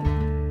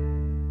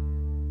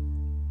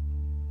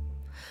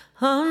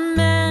 A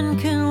man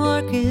can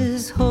work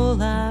his whole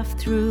life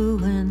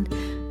through and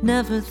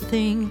never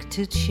think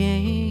to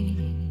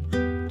change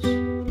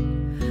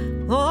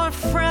or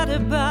fret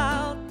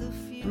about.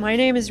 My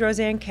name is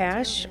Roseanne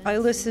Cash. I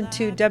listen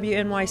to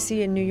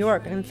WNYC in New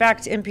York. In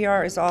fact,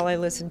 NPR is all I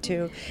listen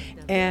to.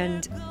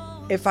 And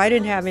if I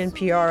didn't have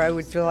NPR, I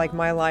would feel like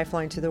my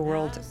lifeline to the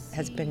world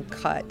has been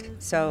cut.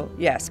 So,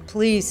 yes,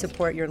 please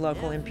support your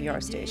local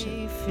NPR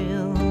station.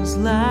 Feels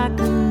like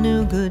a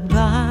new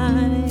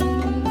goodbye.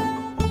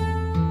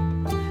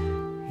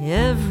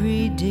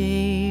 Every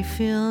day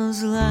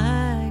feels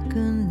like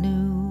a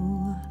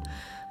new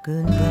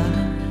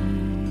goodbye.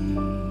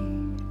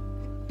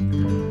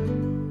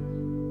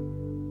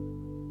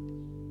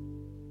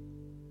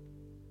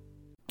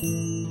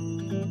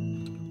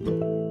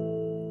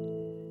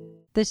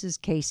 This is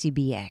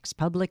KCBX,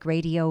 Public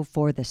Radio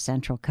for the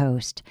Central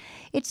Coast.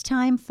 It's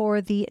time for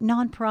the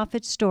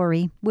Nonprofit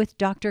Story with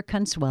Dr.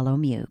 Consuelo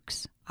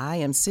Mukes. I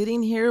am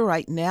sitting here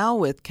right now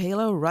with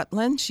Kayla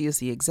Rutland. She is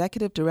the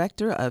Executive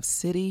Director of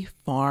City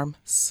Farm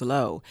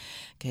SLO.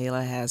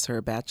 Kayla has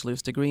her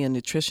bachelor's degree in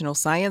nutritional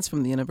science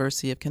from the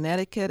University of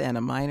Connecticut and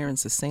a minor in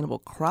sustainable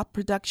crop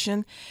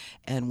production.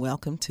 And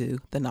welcome to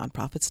the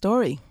Nonprofit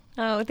Story.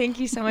 Oh, thank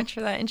you so much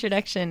for that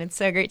introduction. It's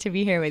so great to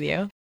be here with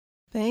you.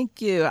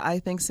 Thank you. I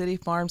think City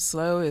Farm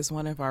SLO is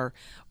one of our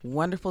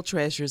wonderful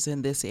treasures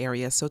in this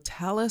area. So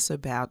tell us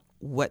about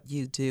what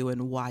you do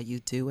and why you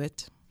do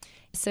it.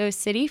 So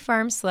City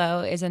Farm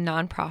SLO is a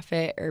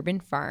nonprofit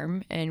urban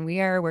farm, and we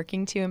are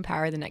working to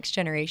empower the next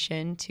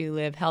generation to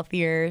live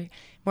healthier,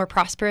 more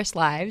prosperous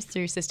lives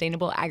through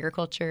sustainable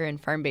agriculture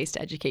and farm-based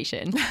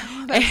education.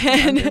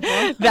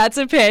 That's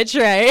a pitch,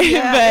 right?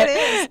 Yeah,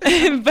 it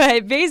is.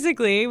 But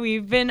basically,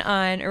 we've been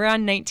on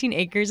around 19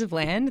 acres of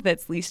land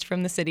that's leased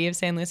from the city of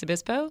San Luis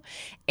Obispo.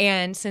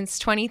 And since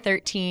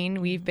 2013,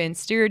 we've been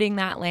stewarding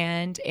that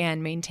land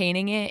and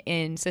maintaining it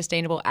in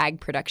sustainable ag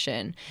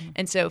production.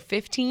 And so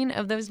 15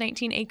 of those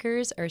 19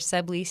 acres are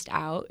subleased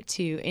out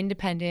to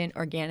independent,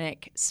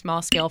 organic,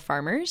 small-scale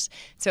farmers.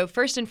 So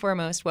first and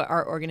foremost, what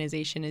our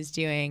organization is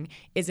doing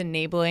is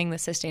enabling the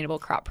sustainable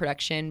crop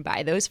production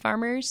by those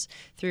farmers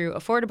through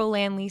affordable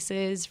land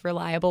leases,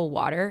 reliable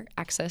water,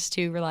 access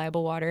to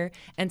reliable water,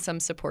 and some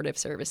supportive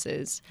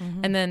services.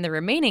 And then the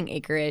remaining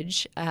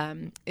acreage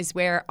is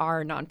where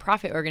our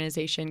nonprofit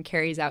organization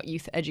carries out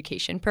youth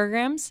education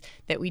programs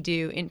that we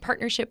do in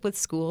partnership with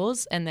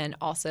schools, and then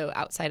also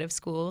outside of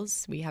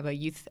schools. We have a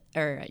youth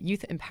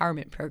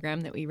empowerment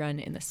program that we run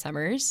in the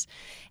summers.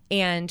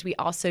 And we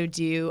also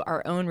do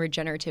our own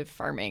regenerative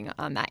farming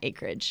on that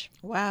acreage.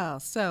 Wow.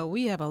 So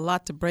we have a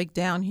lot to break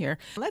down here.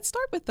 Let's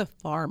start with the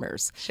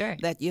farmers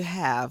that you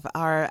have. Who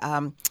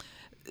are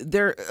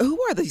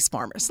these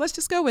farmers? Let's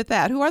just go with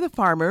that. Who are the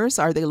farmers?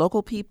 Are they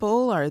local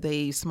people? Are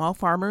they small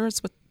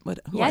farmers? Who are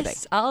they?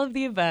 Yes, all of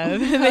the above.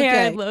 They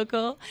are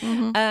local.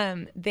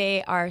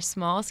 They are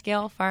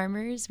small-scale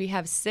farmers. We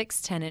have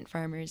 6 tenant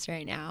farmers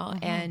right now,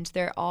 and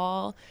they're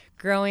all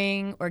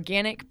growing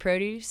organic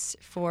produce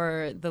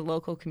for the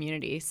local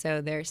community.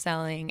 So they're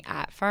selling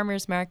at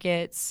farmers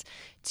markets,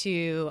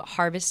 to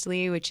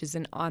Harvestly, which is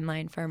an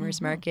online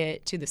farmers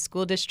market, to the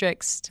school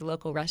districts, to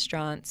local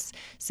restaurants.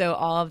 So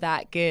all of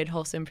that good,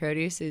 wholesome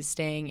produce is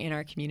staying in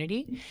our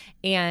community.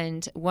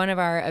 And one of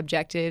our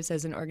objectives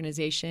as an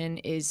organization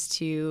is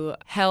to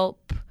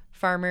help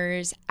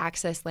farmers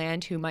access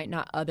land who might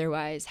not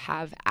otherwise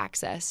have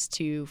access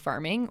to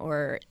farming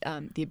or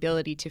the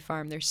ability to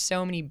farm. There's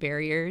so many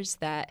barriers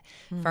that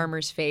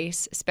farmers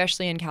face,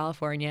 especially in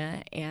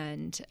California,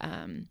 and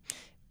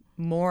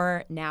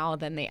more now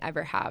than they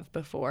ever have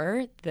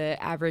before.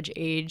 The average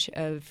age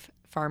of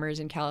farmers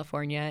in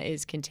California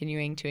is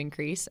continuing to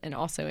increase, and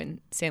also in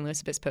San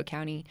Luis Obispo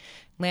County.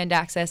 Land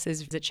access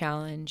is a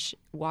challenge,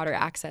 water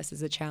access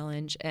is a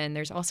challenge, and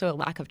there's also a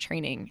lack of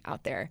training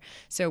out there.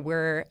 So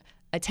we're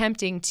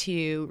attempting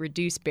to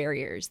reduce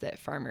barriers that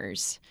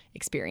farmers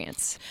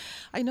experience.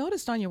 I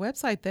noticed on your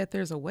website that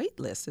there's a wait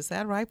list. Is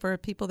that right, for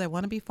people that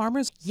want to be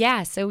farmers?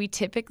 Yeah, so we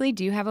typically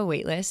do have a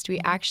wait list. We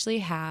actually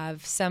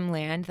have some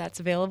land that's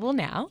available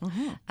now.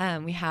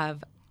 We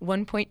have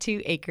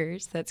 1.2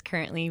 acres that's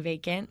currently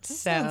vacant.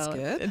 Sounds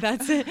good.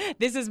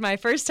 This is my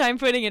first time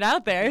putting it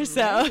out there,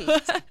 so we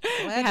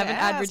haven't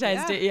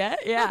advertised it yet.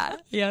 Yeah.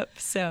 Yep.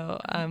 So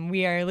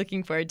we are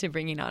looking forward to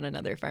bringing on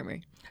another farmer.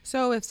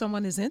 So if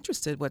someone is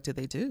interested, what do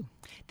they do?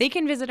 They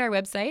can visit our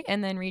website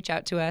and then reach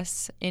out to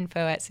us.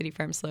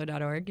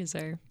 info@cityfarmslow.org is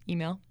our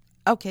email.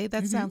 Okay,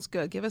 that sounds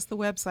good. Give us the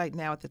website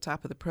now at the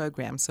top of the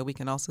program so we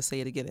can also say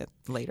it again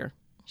later.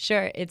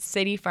 Sure, it's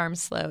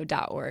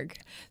cityfarmslow.org.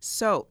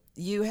 So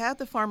you have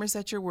the farmers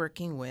that you're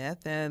working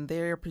with, and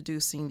they're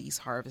producing these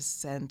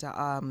harvests, and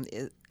a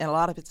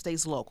lot of it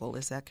stays local.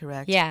 Is that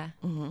correct? Yeah,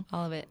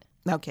 all of it.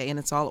 Okay, and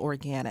it's all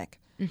organic.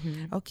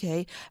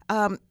 Okay.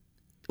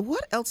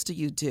 What else do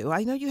you do?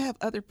 I know you have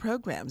other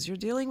programs. You're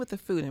dealing with the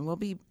food, and we'll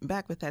be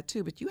back with that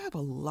too. But you have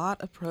a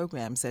lot of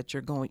programs that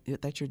you're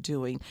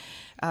doing.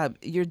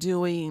 You're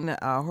doing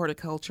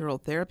horticultural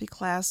therapy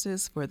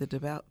classes for the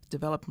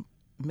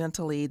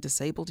developmentally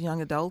disabled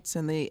young adults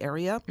in the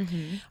area.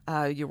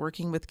 You're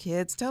working with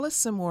kids. Tell us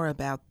some more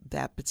about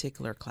that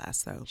particular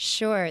class, though.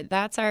 Sure.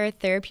 That's our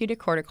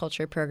therapeutic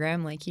horticulture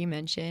program, like you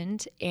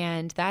mentioned.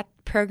 And that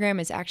program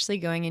is actually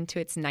going into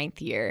its 9th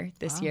year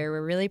this year.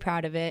 We're really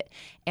proud of it.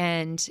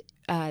 And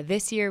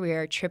this year, we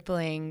are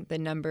tripling the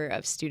number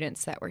of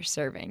students that we're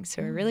serving.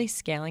 So we're really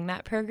scaling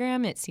that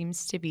program. It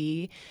seems to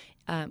be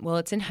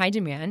it's in high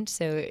demand,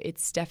 so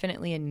it's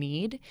definitely a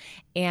need.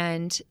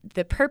 And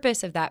the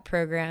purpose of that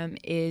program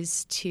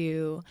is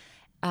to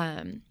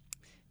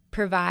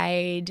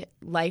provide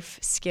life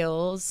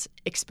skills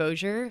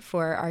exposure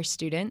for our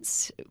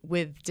students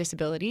with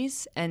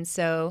disabilities. And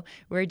so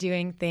we're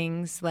doing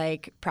things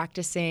like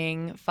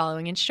practicing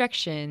following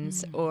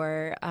instructions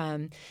or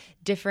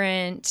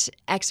different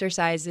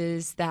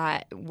exercises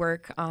that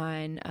work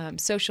on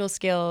social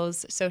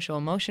skills, social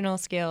emotional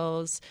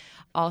skills.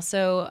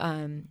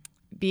 Also,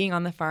 being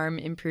on the farm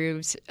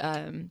improves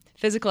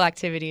physical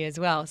activity as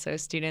well. So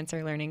students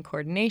are learning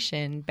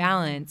coordination,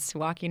 balance,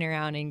 walking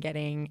around and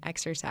getting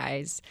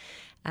exercise.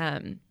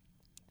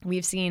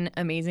 We've seen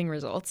amazing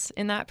results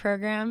in that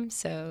program.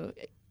 So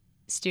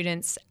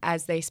students,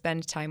 as they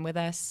spend time with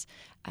us,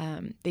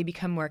 they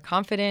become more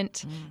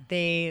confident.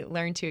 They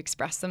learn to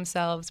express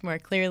themselves more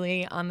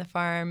clearly on the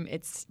farm.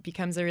 It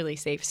becomes a really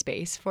safe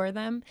space for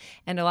them.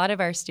 And a lot of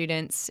our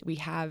students we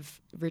have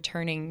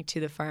returning to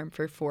the farm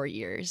for 4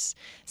 years.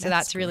 So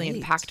that's really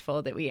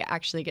impactful that we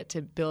actually get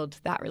to build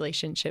that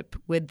relationship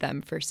with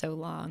them for so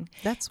long.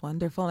 That's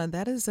wonderful. And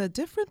that is a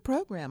different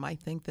program, I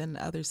think, than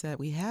others that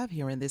we have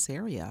here in this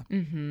area.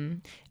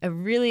 A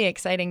really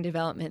exciting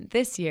development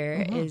this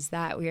year is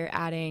that we are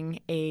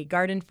adding a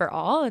Garden for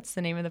All. It's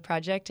the name of the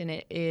project. And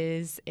it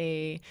is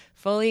a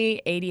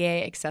fully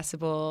ADA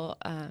accessible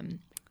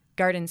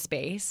garden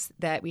space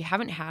that we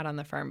haven't had on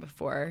the farm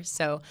before.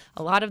 So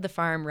a lot of the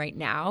farm right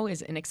now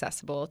is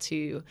inaccessible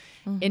to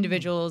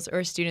individuals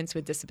or students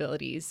with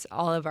disabilities.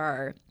 All of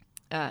our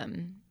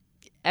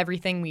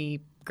everything we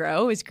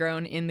grow is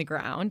grown in the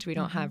ground. We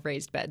don't have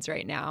raised beds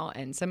right now.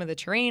 And some of the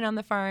terrain on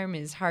the farm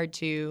is hard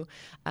to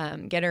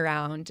get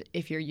around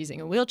if you're using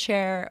a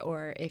wheelchair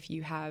or if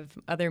you have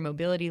other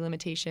mobility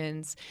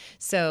limitations.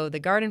 So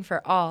the Garden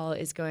for All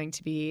is going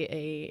to be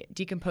a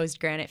decomposed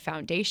granite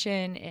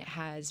foundation. It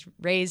has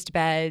raised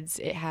beds.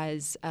 It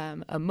has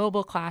a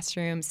mobile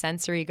classroom,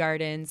 sensory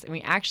gardens. And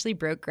we actually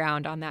broke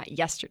ground on that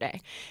yesterday.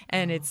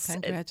 And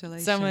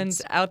congratulations.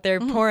 Someone's out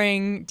there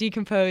pouring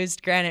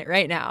decomposed granite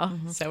right now.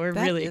 So we're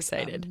really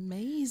excited.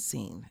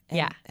 Amazing.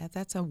 And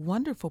that's a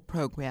wonderful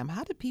program.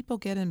 How do people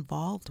get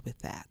involved with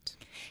that?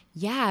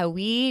 Yeah,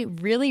 we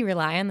really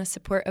rely on the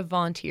support of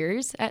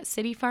volunteers at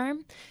City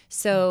Farm.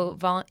 So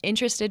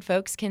interested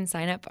folks can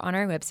sign up on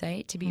our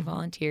website to be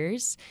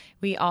volunteers.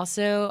 We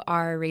also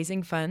are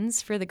raising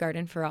funds for the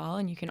Garden for All,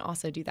 and you can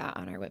also do that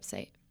on our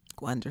website.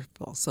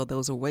 Wonderful. So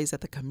those are ways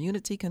that the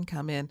community can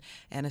come in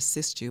and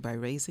assist you by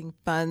raising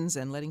funds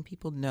and letting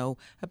people know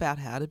about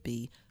how to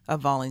be a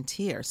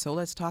volunteer. So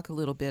let's talk a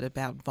little bit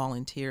about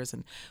volunteers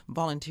and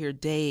volunteer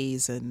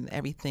days and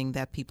everything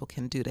that people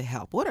can do to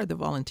help. What are the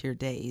volunteer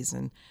days?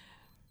 And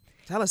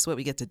tell us what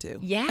we get to do.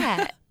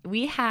 Yeah,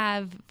 we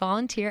have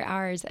volunteer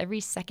hours every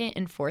second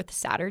and fourth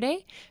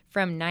Saturday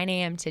from 9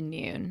 a.m. to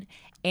noon.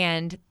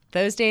 And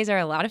those days are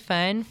a lot of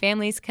fun.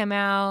 Families come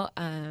out.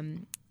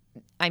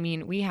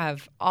 We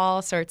have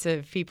all sorts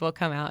of people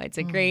come out. It's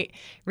a great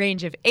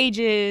range of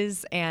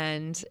ages,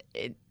 and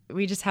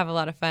we just have a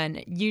lot of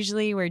fun.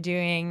 Usually we're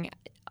doing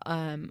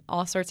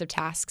all sorts of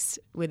tasks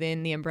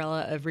within the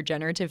umbrella of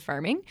regenerative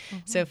farming.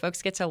 So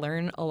folks get to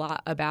learn a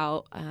lot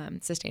about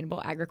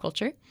sustainable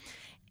agriculture,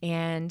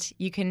 and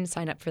you can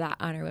sign up for that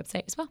on our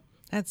website as well.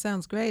 That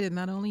sounds great. And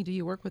not only do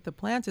you work with the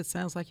plants, it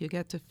sounds like you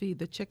get to feed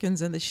the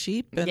chickens and the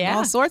sheep and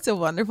all sorts of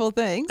wonderful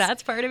things.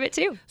 That's part of it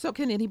too. So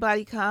can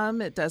anybody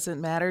come? It doesn't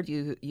matter.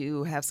 Do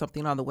you have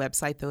something on the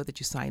website, though, that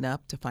you sign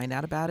up to find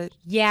out about it?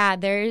 Yeah,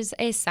 there's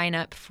a sign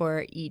up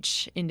for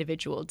each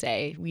individual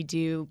day. We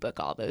do book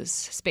all those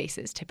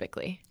spaces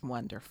typically.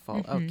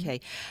 Wonderful.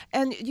 Okay.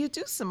 And you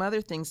do some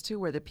other things, too,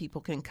 where the people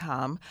can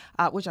come,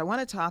 which I want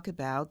to talk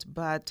about,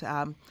 but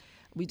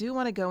we do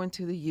want to go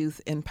into the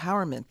Youth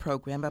Empowerment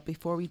Program, but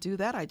before we do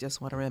that, I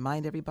just want to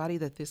remind everybody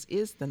that this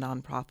is the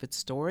Nonprofit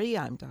Story.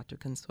 I'm Dr.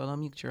 Consuelo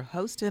Mukes, your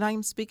host, and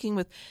I'm speaking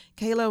with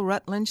Kayla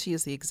Rutland. She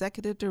is the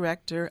Executive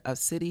Director of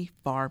City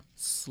Farm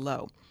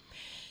SLO.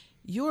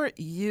 Your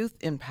Youth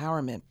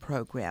Empowerment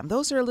Program,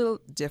 those are a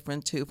little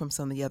different, too, from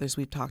some of the others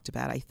we've talked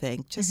about, I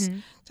think. Just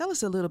tell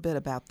us a little bit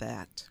about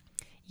that.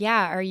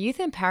 Yeah, our Youth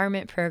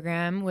Empowerment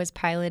Program was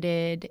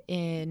piloted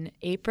in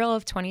April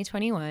of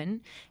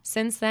 2021.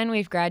 Since then,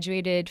 we've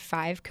graduated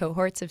 5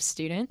 cohorts of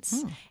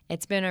students.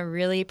 It's been a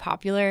really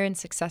popular and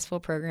successful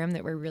program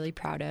that we're really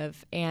proud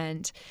of.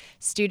 And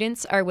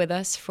students are with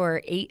us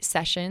for 8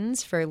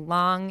 sessions, for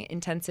long,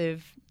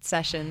 intensive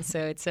sessions. So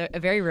it's a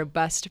very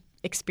robust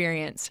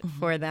experience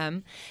for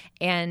them.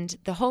 And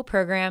the whole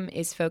program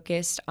is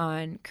focused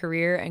on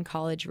career and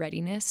college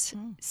readiness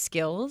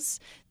skills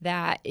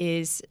that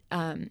is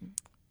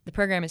the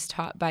program is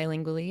taught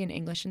bilingually in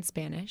English and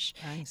Spanish,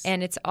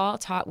 and it's all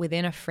taught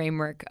within a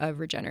framework of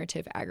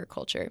regenerative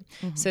agriculture.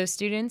 So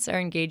students are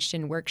engaged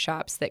in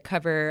workshops that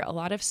cover a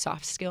lot of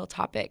soft skill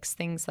topics,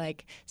 things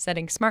like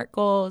setting SMART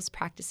goals,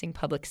 practicing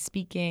public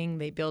speaking.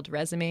 They build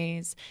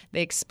resumes.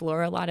 They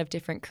explore a lot of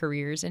different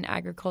careers in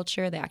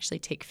agriculture. They actually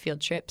take field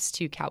trips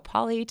to Cal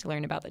Poly to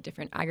learn about the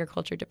different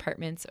agriculture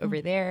departments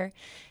over there.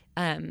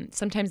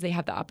 Sometimes they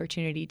have the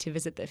opportunity to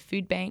visit the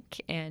food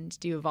bank and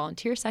do a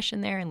volunteer session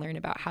there and learn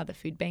about how the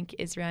food bank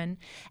is run.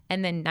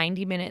 And then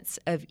 90 minutes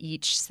of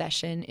each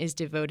session is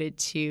devoted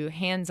to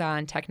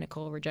hands-on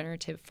technical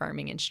regenerative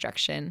farming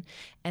instruction,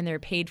 and they're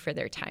paid for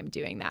their time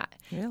doing that.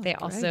 Really? They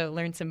also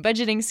learn some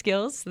budgeting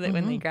skills so that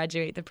when they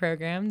graduate the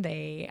program,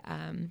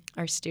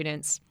 our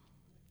students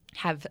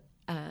have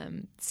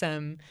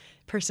some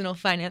personal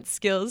finance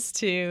skills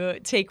to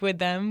take with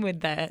them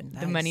with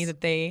the money that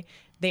they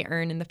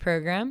earn in the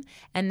program.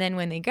 And then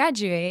when they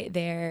graduate,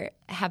 they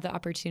have the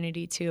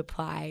opportunity to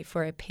apply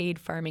for a paid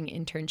farming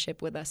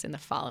internship with us in the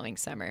following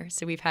summer.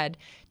 So we've had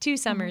 2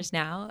 summers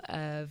now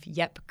of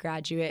YEP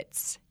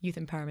graduates, Youth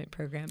Empowerment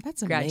Program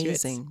That's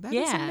graduates. amazing. That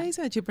is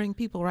amazing that you bring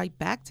people right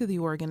back to the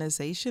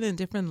organization in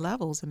different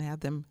levels and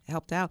have them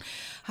helped out.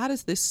 How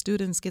does the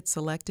students get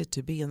selected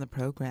to be in the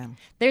program?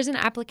 There's an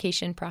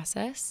application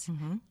process,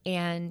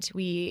 and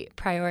we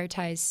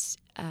prioritize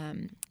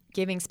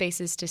giving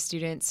spaces to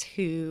students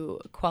who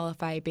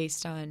qualify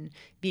based on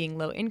being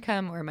low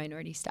income or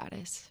minority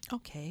status.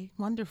 Okay,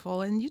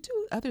 wonderful. And you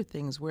do other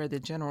things where the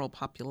general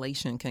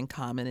population can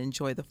come and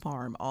enjoy the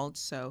farm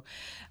also.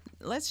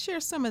 Let's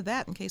share some of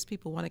that in case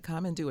people want to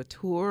come and do a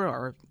tour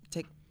or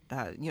take,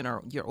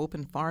 your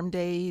open farm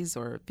days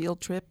or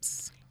field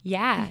trips.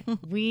 Yeah,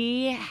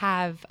 we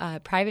have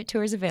private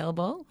tours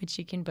available, which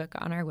you can book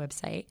on our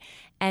website.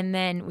 And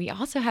then we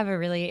also have a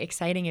really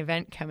exciting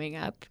event coming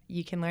up.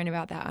 You can learn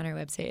about that on our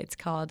website. It's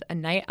called A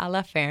Night à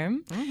la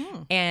Ferme.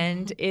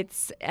 And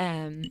it's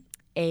an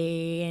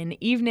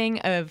evening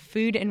of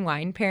food and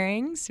wine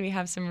pairings. We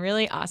have some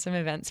really awesome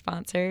event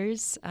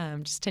sponsors.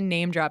 Just to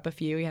name drop a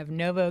few, we have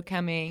Novo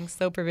coming,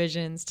 Slow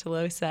Provisions,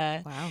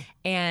 Tolosa. Wow.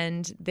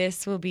 And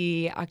this will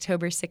be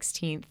October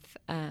 16th.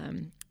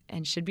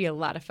 And should be a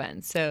lot of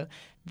fun. So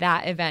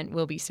that event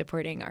will be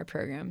supporting our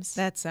programs.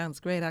 That sounds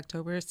great.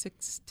 October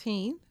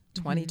 16th,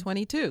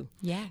 2022.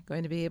 Yeah.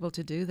 Going to be able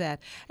to do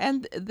that.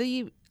 And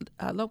the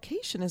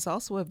location is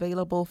also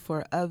available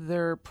for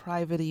other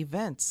private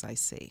events, I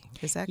see.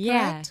 Is that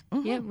correct?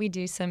 Yeah, we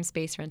do some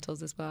space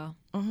rentals as well.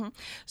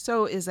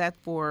 So is that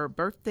for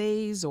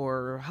birthdays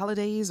or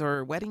holidays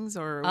or weddings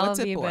or All what's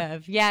of it the for?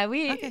 above. Yeah,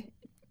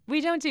 we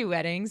don't do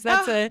weddings.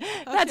 That's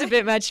a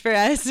bit much for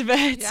us,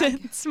 but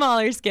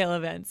smaller scale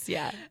events.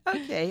 Yeah.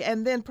 Okay,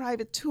 and then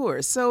private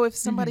tours. So if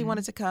somebody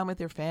wanted to come with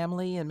their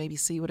family and maybe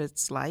see what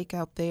it's like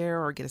out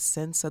there or get a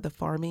sense of the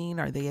farming,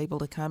 are they able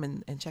to come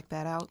and check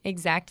that out?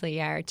 Exactly.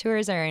 Yeah, our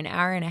tours are an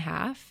hour and a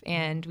half,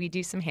 and we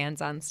do some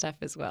hands-on stuff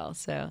as well.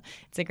 So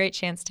it's a great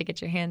chance to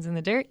get your hands in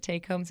the dirt,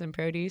 take home some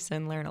produce,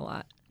 and learn a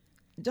lot.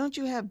 Don't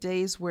you have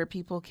days where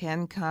people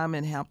can come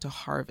and help to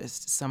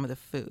harvest some of the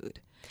food?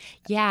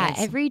 Yeah,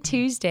 every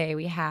Tuesday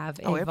we have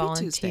a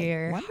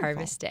volunteer Wonderful.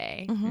 harvest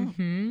day.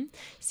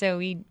 So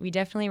we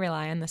definitely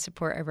rely on the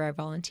support of our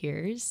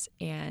volunteers,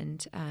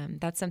 and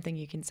that's something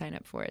you can sign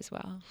up for as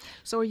well.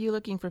 So are you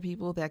looking for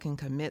people that can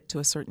commit to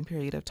a certain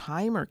period of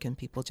time, or can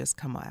people just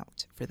come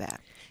out for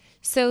that?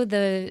 So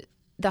the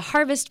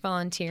harvest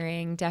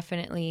volunteering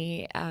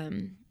definitely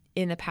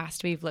in the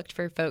past, we've looked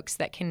for folks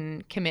that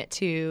can commit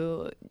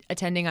to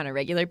attending on a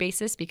regular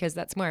basis because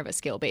that's more of a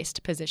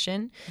skill-based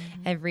position.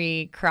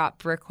 Every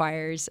crop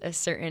requires a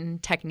certain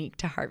technique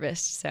to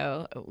harvest,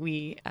 so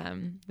we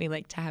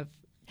like to have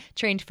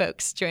trained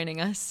folks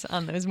joining us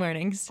on those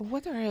mornings.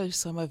 What are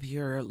some of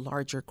your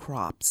larger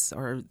crops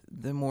or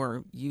the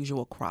more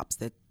usual crops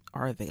that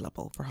are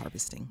available for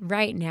harvesting?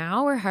 Right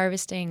now, we're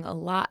harvesting a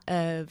lot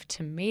of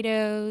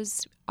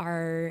tomatoes.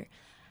 Our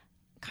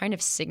kind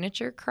of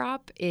signature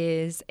crop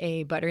is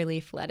a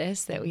butterleaf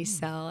lettuce that we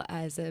sell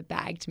as a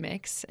bagged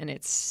mix, and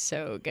it's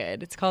so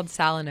good. It's called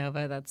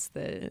Salanova. That's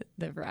the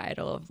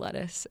varietal of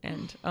lettuce,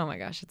 and oh my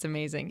gosh, it's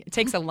amazing. It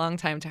takes a long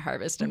time to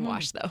harvest and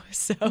wash, though,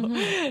 so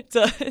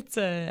it's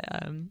a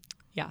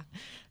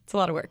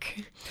lot of work.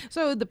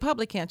 So the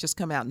public can't just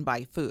come out and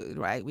buy food,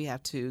 right? We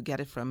have to get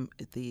it from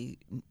the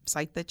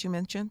site that you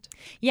mentioned?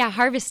 Yeah,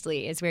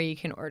 Harvestly is where you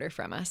can order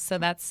from us. So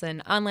that's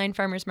an online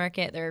farmers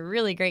market. They're a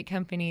really great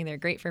company. They're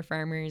great for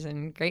farmers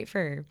and great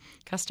for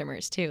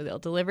customers, too. They'll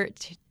deliver it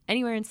to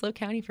anywhere in SLO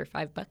County for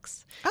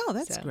 $5. Oh,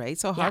 that's great.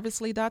 So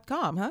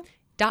harvestly.com, huh?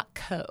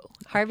 .co.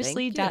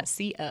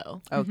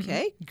 Harvestly.co.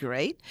 Okay,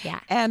 great.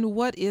 Yeah. And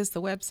what is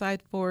the website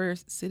for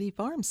City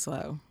Farm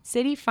SLO?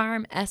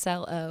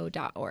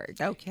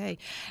 cityfarmslo.org. Okay.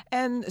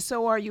 And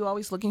so are you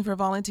always looking for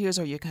volunteers?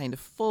 Are you kind of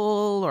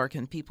full, or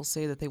can people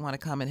say that they want to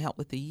come and help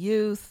with the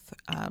youth?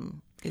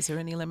 Is there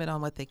any limit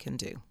on what they can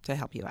do to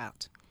help you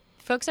out?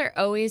 Folks are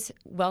always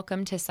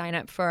welcome to sign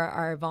up for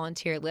our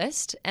volunteer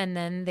list, and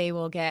then they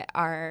will get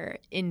our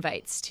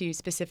invites to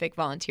specific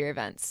volunteer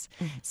events.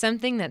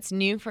 Something that's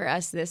new for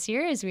us this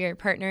year is we are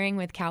partnering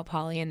with Cal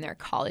Poly in their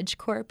College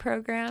Corps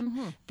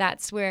program.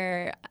 That's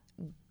where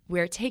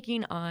we're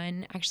taking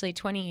on actually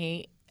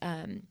 28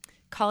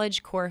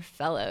 College Corps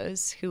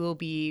fellows who will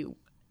be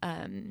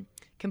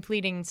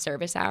completing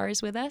service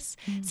hours with us.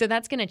 So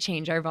that's going to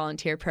change our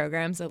volunteer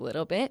programs a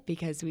little bit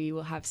because we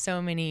will have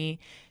so many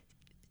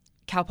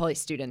Cal Poly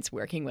students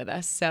working with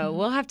us. So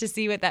we'll have to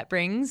see what that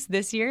brings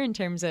this year in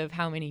terms of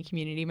how many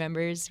community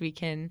members we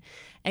can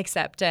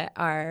accept at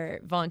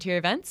our volunteer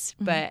events.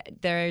 But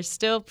there's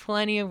still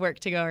plenty of work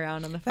to go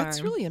around on the farm.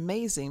 That's really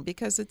amazing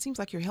because it seems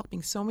like you're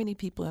helping so many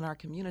people in our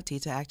community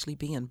to actually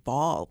be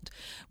involved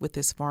with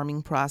this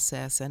farming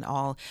process and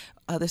all.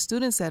 The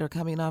students that are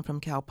coming on from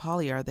Cal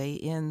Poly, are they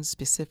in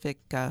specific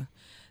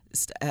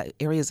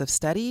areas of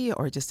study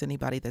or just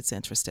anybody that's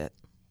interested?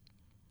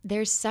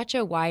 There's such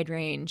a wide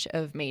range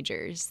of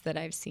majors that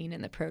I've seen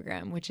in the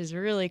program, which is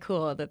really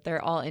cool that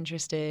they're all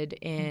interested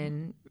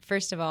in,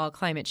 first of all,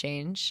 climate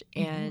change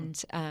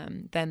and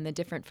then the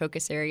different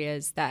focus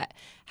areas that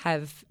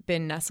have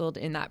been nestled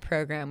in that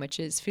program, which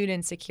is food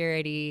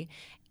insecurity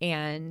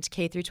and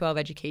K through 12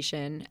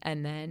 education.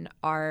 And then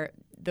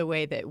the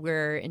way that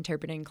we're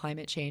interpreting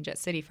climate change at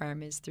City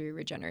Farm is through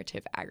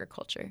regenerative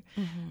agriculture.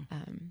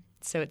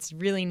 So it's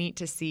really neat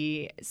to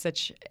see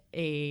such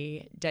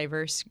a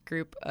diverse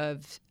group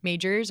of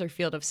majors or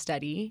field of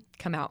study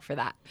come out for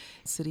that.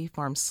 City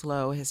Farm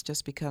SLO has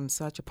just become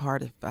such a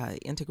part of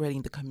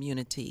integrating the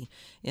community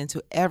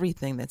into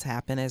everything that's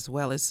happened, as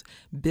well as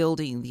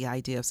building the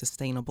idea of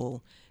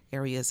sustainable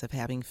areas of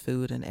having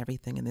food and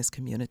everything in this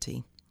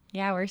community.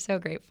 Yeah, we're so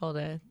grateful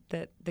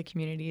that the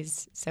community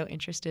is so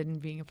interested in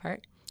being a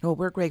part. Well,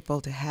 we're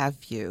grateful to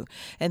have you.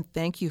 And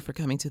thank you for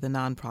coming to the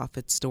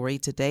Nonprofit Story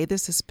today.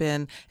 This has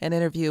been an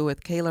interview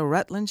with Kayla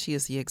Rutland. She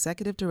is the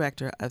Executive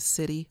Director of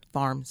City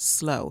Farm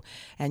SLO.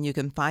 And you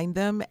can find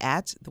them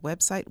at the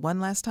website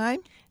one last time.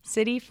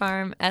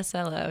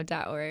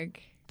 cityfarmslo.org.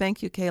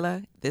 Thank you,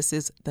 Kayla. This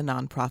is the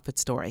Nonprofit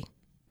Story.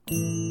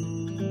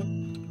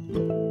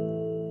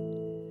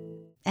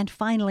 And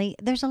finally,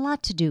 there's a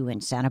lot to do in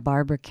Santa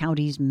Barbara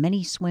County's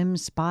many swim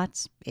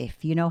spots.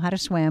 If you know how to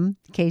swim,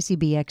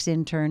 KCBX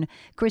intern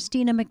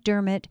Christina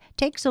McDermott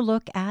takes a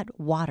look at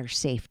water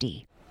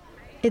safety.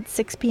 It's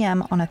 6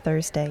 p.m. on a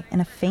Thursday, and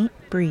a faint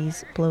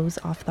breeze blows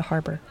off the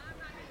harbor.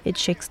 It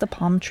shakes the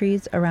palm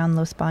trees around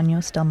Los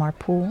Baños Del Mar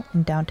Pool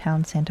in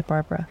downtown Santa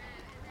Barbara.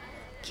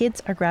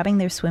 Kids are grabbing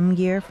their swim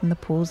gear from the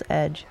pool's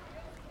edge,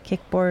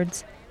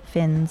 kickboards,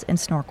 fins, and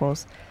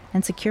snorkels,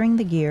 and securing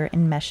the gear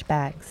in mesh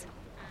bags.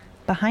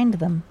 Behind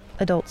them,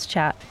 adults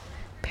chat,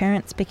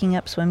 parents picking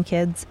up swim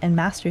kids, and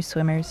master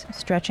swimmers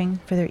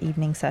stretching for their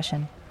evening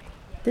session.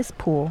 This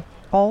pool,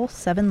 all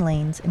 7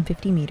 lanes and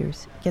 50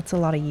 meters, gets a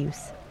lot of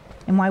use.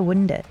 And why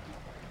wouldn't it?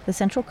 The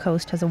Central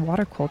Coast has a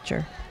water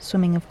culture,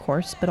 swimming of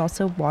course, but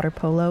also water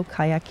polo,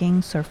 kayaking,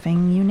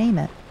 surfing, you name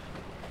it.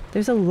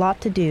 There's a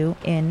lot to do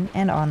in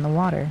and on the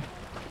water,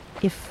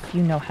 if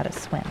you know how to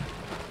swim.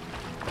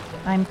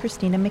 I'm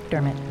Christina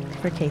McDermott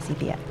for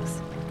KCBX.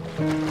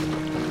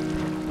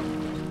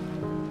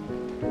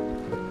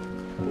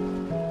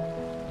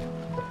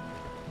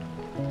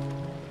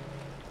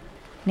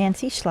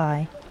 Nancy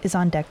Schley is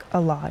on deck a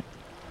lot.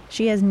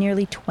 She has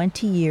nearly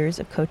 20 years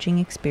of coaching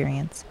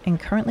experience and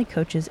currently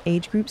coaches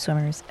age group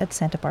swimmers at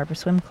Santa Barbara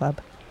Swim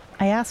Club.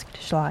 I asked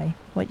Schley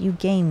what you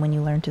gain when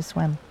you learn to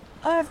swim.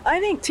 I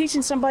think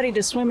teaching somebody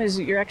to swim is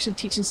you're actually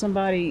teaching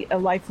somebody a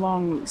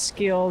lifelong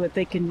skill that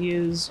they can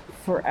use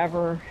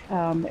forever,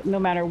 no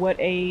matter what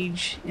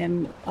age,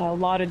 and a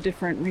lot of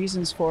different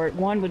reasons for it.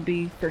 One would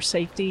be for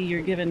safety.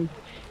 You're giving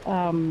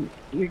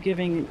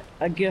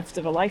a gift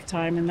of a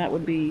lifetime, and that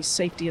would be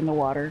safety in the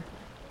water.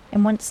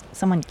 And once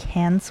someone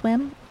can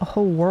swim, a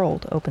whole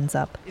world opens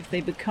up. If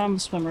they become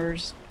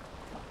swimmers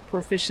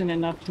proficient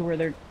enough to where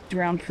they're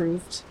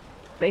drown-proofed,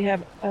 they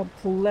have a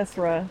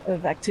plethora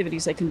of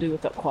activities they can do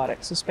with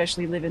aquatics,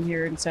 especially living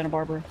here in Santa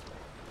Barbara.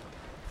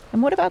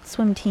 And what about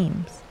swim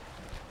teams?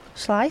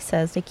 Schley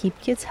says they keep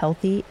kids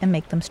healthy and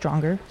make them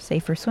stronger,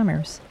 safer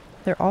swimmers.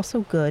 They're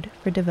also good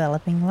for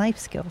developing life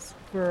skills.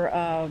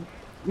 For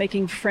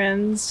making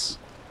friends,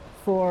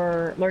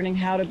 for learning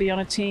how to be on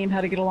a team,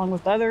 how to get along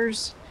with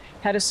others,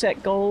 how to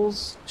set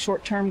goals,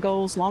 short-term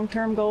goals,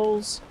 long-term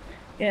goals.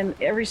 And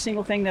every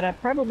single thing that I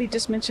probably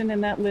just mentioned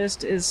in that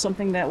list is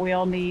something that we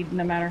all need,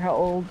 no matter how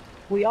old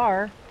we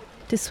are.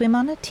 To swim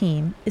on a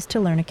team is to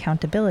learn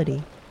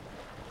accountability.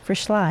 For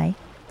Schley,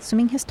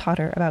 swimming has taught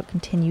her about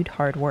continued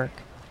hard work.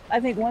 I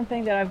think one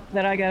thing that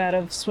I got out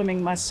of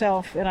swimming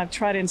myself, and I've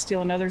tried to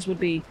instill in others, would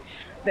be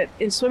that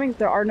in swimming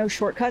there are no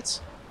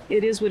shortcuts.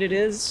 It is what it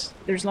is.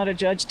 There's not a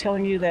judge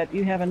telling you that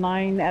you have a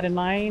 9 out of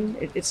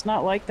 9. It's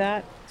not like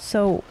that.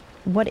 So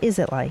what is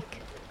it like?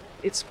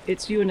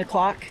 It's you and the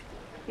clock,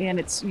 and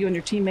it's you and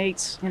your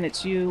teammates, and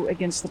it's you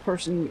against the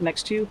person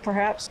next to you,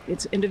 perhaps.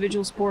 It's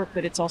individual sport,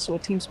 but it's also a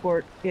team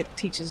sport. It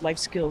teaches life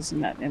skills in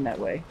that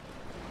way.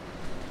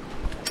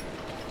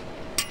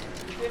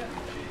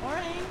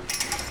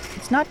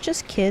 It's not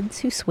just kids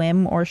who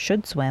swim or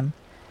should swim.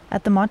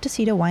 At the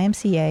Montecito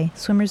YMCA,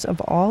 swimmers of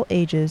all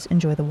ages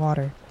enjoy the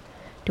water.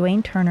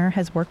 Dwayne Turner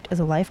has worked as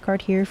a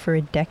lifeguard here for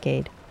a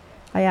decade.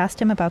 I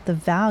asked him about the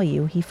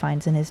value he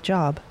finds in his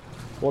job.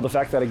 Well, the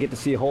fact that I get to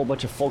see a whole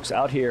bunch of folks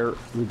out here,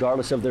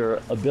 regardless of their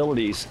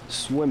abilities,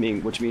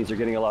 swimming, which means they're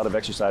getting a lot of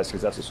exercise,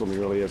 because that's what swimming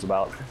really is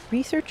about.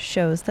 Research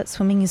shows that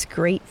swimming is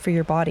great for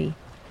your body.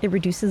 It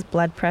reduces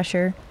blood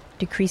pressure,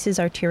 decreases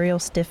arterial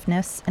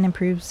stiffness, and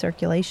improves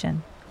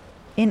circulation.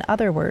 In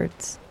other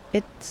words,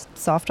 it's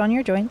soft on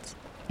your joints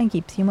and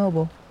keeps you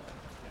mobile.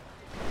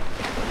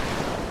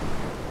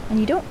 And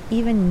you don't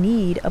even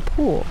need a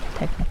pool,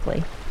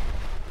 technically.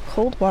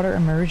 Cold water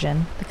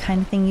immersion, the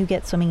kind of thing you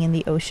get swimming in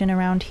the ocean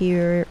around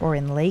here, or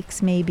in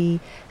lakes maybe,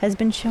 has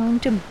been shown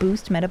to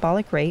boost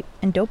metabolic rate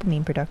and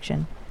dopamine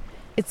production.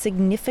 It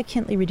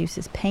significantly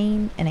reduces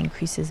pain and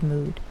increases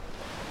mood.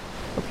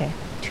 Okay,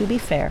 to be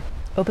fair,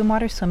 open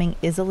water swimming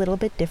is a little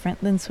bit different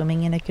than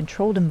swimming in a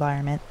controlled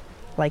environment,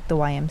 like the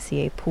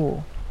YMCA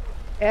pool.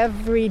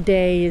 Every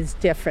day is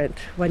different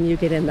when you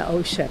get in the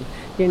ocean.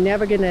 You're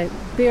never going to,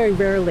 very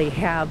rarely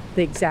have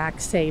the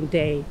exact same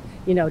day,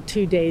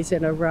 2 days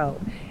in a row.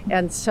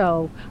 And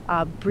so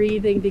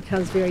breathing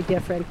becomes very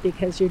different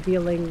because you're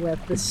dealing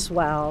with the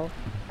swell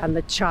and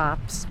the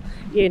chops,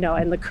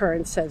 and the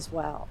currents as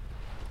well.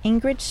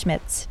 Ingrid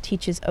Schmitz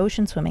teaches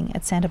ocean swimming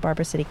at Santa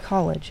Barbara City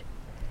College.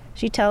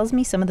 She tells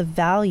me some of the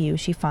value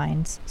she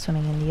finds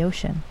swimming in the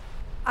ocean.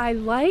 I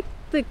like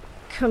the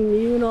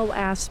communal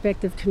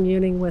aspect of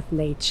communing with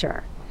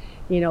nature.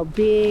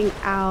 Being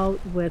out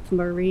with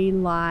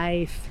marine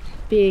life,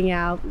 being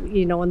out,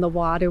 in the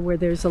water where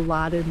there's a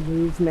lot of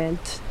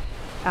movement,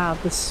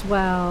 the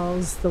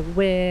swells, the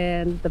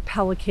wind, the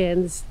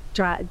pelicans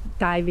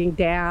diving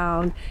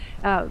down,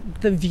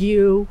 the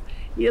view.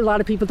 A lot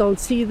of people don't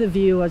see the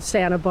view of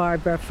Santa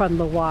Barbara from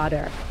the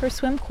water. Her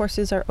swim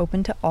courses are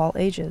open to all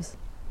ages.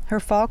 Her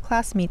fall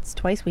class meets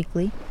twice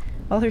weekly,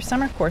 while her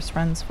summer course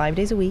runs 5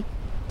 days a week,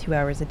 2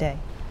 hours a day.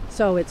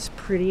 So it's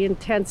pretty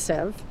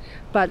intensive,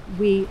 but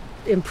we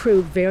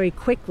improve very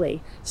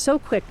quickly. So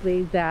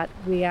quickly that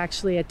we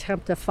actually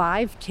attempt a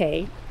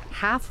 5K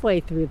halfway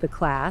through the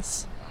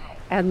class,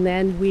 and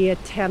then we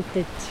attempt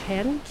a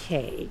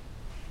 10K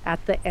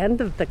at the end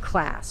of the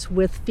class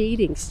with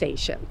feeding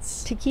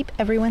stations. To keep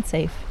everyone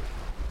safe,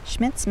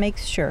 Schmitz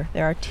makes sure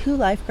there are 2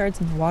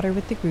 lifeguards in the water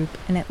with the group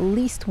and at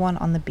least 1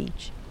 on the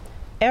beach.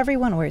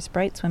 Everyone wears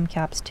bright swim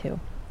caps too.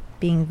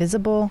 Being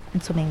visible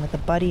and swimming with a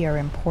buddy are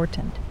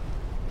important.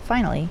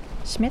 Finally,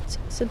 Schmitz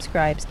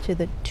subscribes to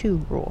the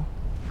 2 rule.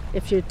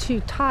 If you're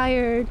too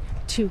tired,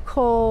 too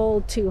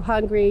cold, too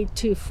hungry,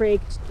 too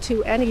freaked,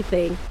 too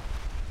anything,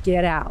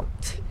 get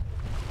out.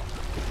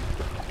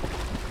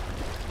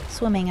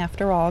 Swimming,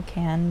 after all,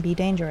 can be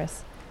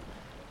dangerous.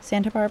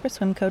 Santa Barbara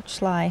swim coach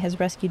Schley has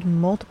rescued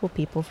multiple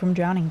people from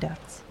drowning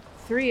deaths.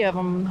 3 of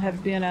them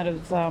have been out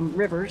of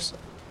rivers.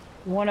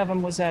 1 of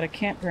them was at a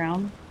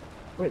campground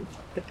where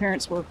the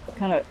parents were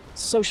kind of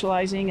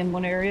socializing in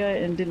one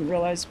area and didn't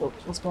realize what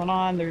was going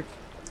on. Their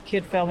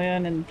kid fell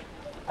in, and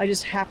I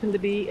just happened to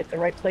be at the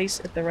right place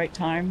at the right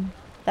time.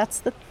 That's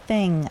the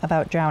thing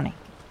about drowning.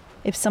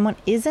 If someone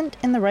isn't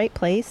in the right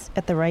place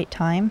at the right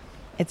time,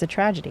 it's a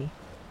tragedy.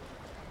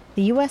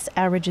 The U.S.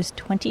 averages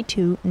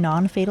 22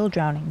 non-fatal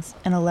drownings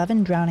and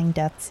 11 drowning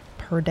deaths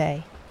per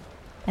day,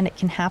 and it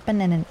can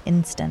happen in an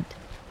instant.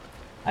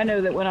 I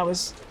know that when I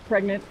was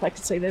pregnant, if I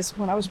could say this,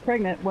 when I was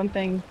pregnant, one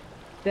thing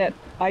that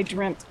I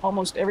dreamt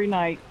almost every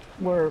night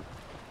were,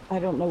 I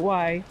don't know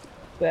why,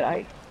 but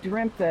I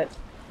dreamt that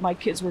my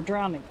kids were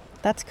drowning.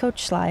 That's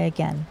Coach Schley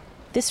again.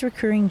 This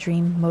recurring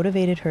dream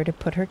motivated her to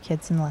put her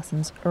kids in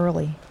lessons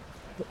early.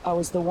 I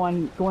was the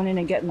one going in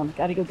and getting them.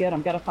 Got to go get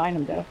them. Got to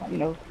find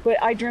them.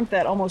 But I dreamt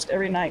that almost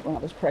every night when I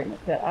was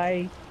pregnant, that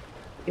I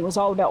it was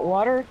all about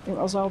water. It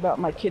was all about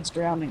my kids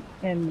drowning.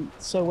 And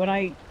so when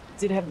I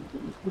did have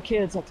the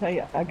kids, I'll tell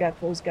you, I got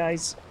those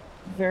guys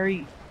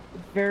very,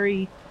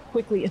 very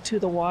quickly into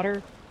the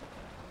water.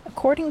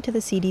 According to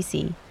the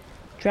CDC,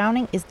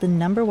 drowning is the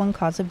 #1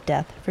 cause of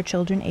death for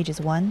children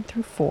ages 1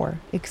 through 4,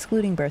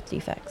 excluding birth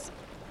defects.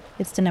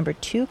 It's the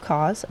 #2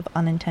 cause of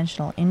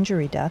unintentional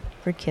injury death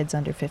for kids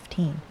under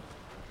 15.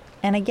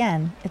 And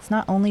again, it's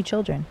not only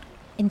children.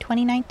 In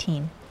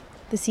 2019,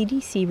 the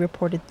CDC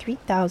reported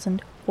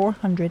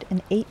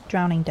 3,408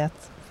 drowning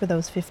deaths for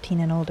those 15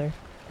 and older.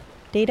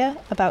 Data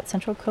about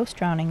Central Coast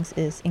drownings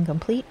is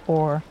incomplete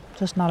or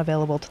just not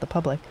available to the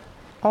public.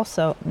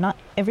 Also, not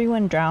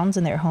everyone drowns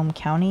in their home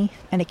county,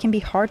 and it can be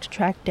hard to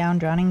track down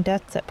drowning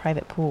deaths at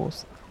private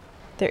pools.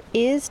 There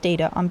is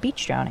data on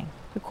beach drowning.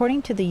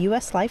 According to the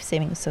U.S.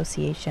 Lifesaving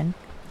Association,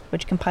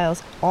 which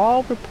compiles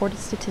all reported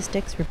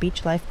statistics for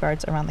beach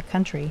lifeguards around the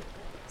country,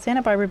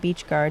 Santa Barbara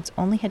beach guards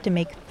only had to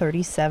make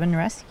 37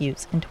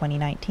 rescues in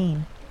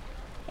 2019.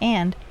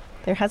 And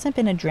there hasn't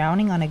been a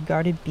drowning on a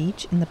guarded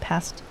beach in the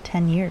past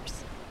 10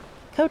 years.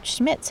 Coach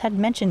Schmitz had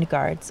mentioned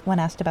guards when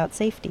asked about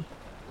safety.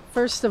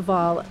 First of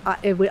all,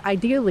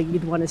 ideally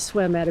you'd want to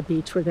swim at a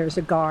beach where there's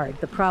a guard.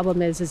 The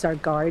problem is our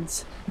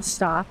guards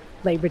stop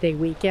Labor Day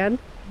weekend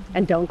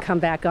and don't come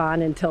back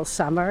on until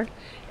summer.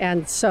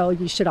 And so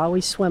you should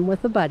always swim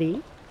with a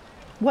buddy.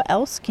 What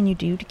else can you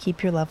do to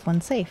keep your loved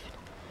one safe?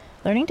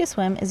 Learning to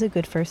swim is a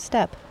good first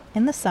step.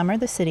 In the summer,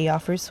 the city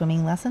offers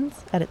swimming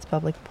lessons at its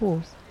public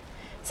pools.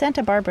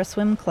 Santa Barbara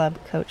Swim Club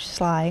coach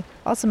Sly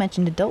also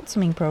mentioned adult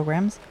swimming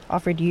programs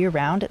offered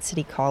year-round at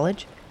City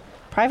College,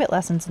 private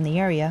lessons in the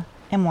area,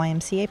 and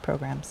YMCA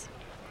programs.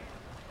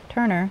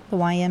 Turner, the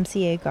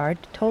YMCA guard,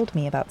 told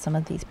me about some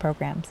of these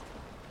programs.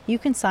 You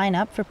can sign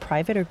up for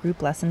private or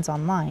group lessons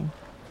online.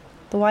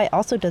 The Y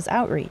also does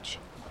outreach.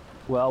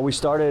 Well, we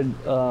started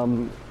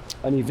an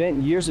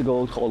event years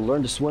ago called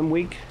Learn to Swim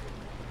Week.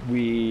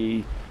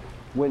 We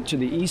went to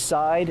the east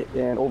side,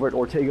 and over at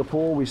Ortega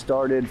Pool, we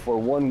started for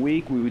 1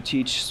 week. We would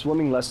teach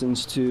swimming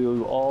lessons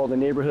to all the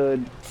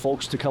neighborhood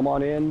folks to come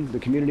on in, the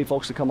community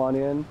folks to come on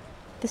in.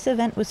 This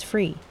event was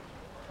free.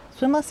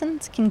 Swim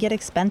lessons can get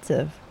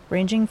expensive,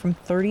 ranging from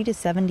 $30 to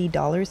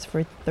 $70 for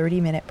a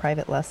 30-minute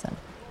private lesson.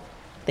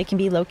 They can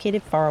be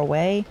located far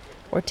away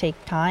or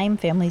take time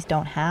families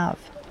don't have,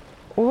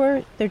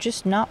 or they're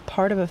just not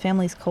part of a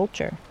family's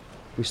culture.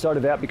 We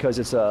started that because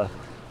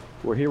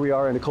here we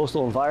are in a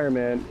coastal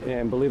environment,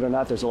 and believe it or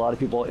not, there's a lot of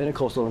people in a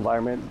coastal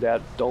environment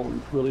that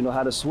don't really know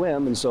how to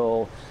swim, and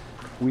so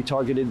we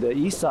targeted the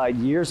east side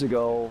years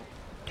ago.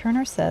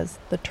 Turner says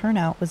the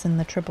turnout was in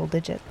the triple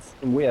digits.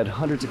 And we had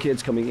hundreds of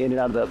kids coming in and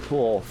out of that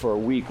pool for a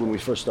week when we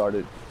first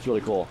started. It's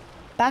really cool.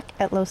 Back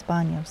at Los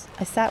Baños,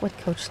 I sat with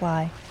Coach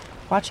Sly,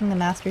 watching the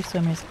master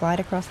swimmers glide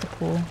across the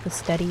pool with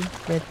steady,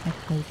 rhythmic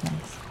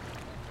movements.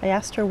 I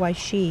asked her why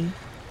she,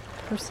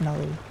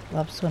 personally,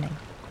 loves swimming.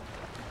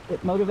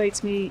 It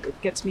motivates me,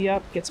 it gets me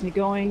up, gets me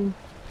going,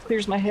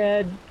 clears my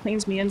head,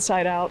 cleans me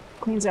inside out,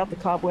 cleans out the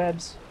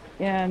cobwebs,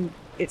 and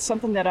it's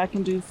something that I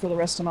can do for the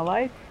rest of my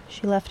life.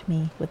 She left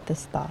me with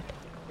this thought.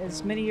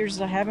 As many years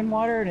as I have in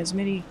water and as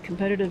many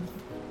competitive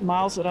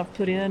miles that I've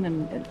put in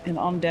and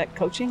on deck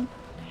coaching,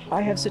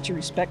 I have such a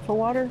respect for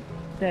water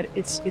that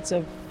it's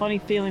a funny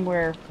feeling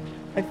where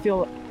I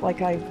feel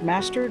like I've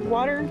mastered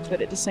water, but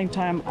at the same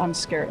time I'm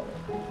scared of it.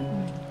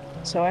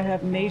 So I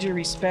have major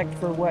respect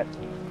for what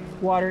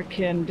water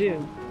can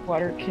do.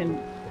 Water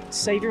can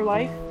save your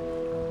life,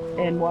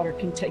 and water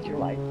can take your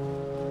life.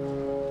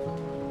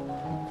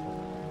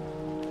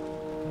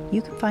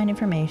 You can find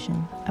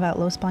information about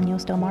Los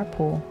Baños Del Mar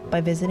Pool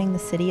by visiting the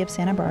City of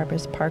Santa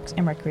Barbara's Parks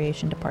and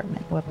Recreation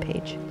Department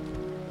webpage.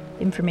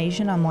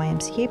 Information on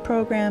YMCA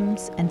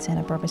programs and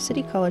Santa Barbara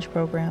City College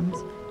programs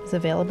is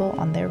available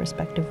on their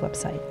respective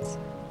websites.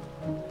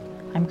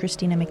 I'm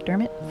Christina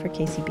McDermott for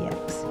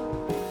KCBX.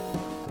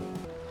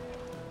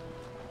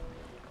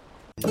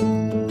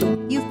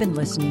 You've been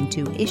listening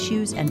to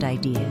Issues and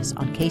Ideas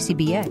on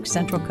KCBX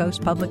Central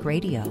Coast Public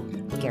Radio.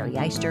 Gary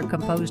Eister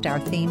composed our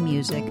theme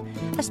music.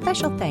 A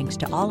special thanks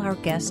to all our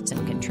guests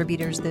and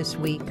contributors this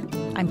week.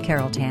 I'm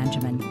Carol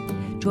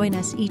Tangeman. Join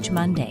us each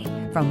Monday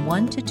from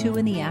 1 to 2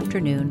 in the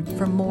afternoon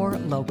for more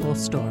local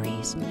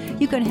stories.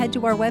 You can head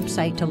to our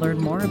website to learn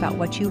more about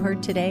what you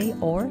heard today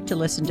or to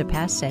listen to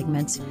past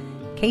segments,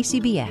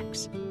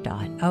 kcbx.org.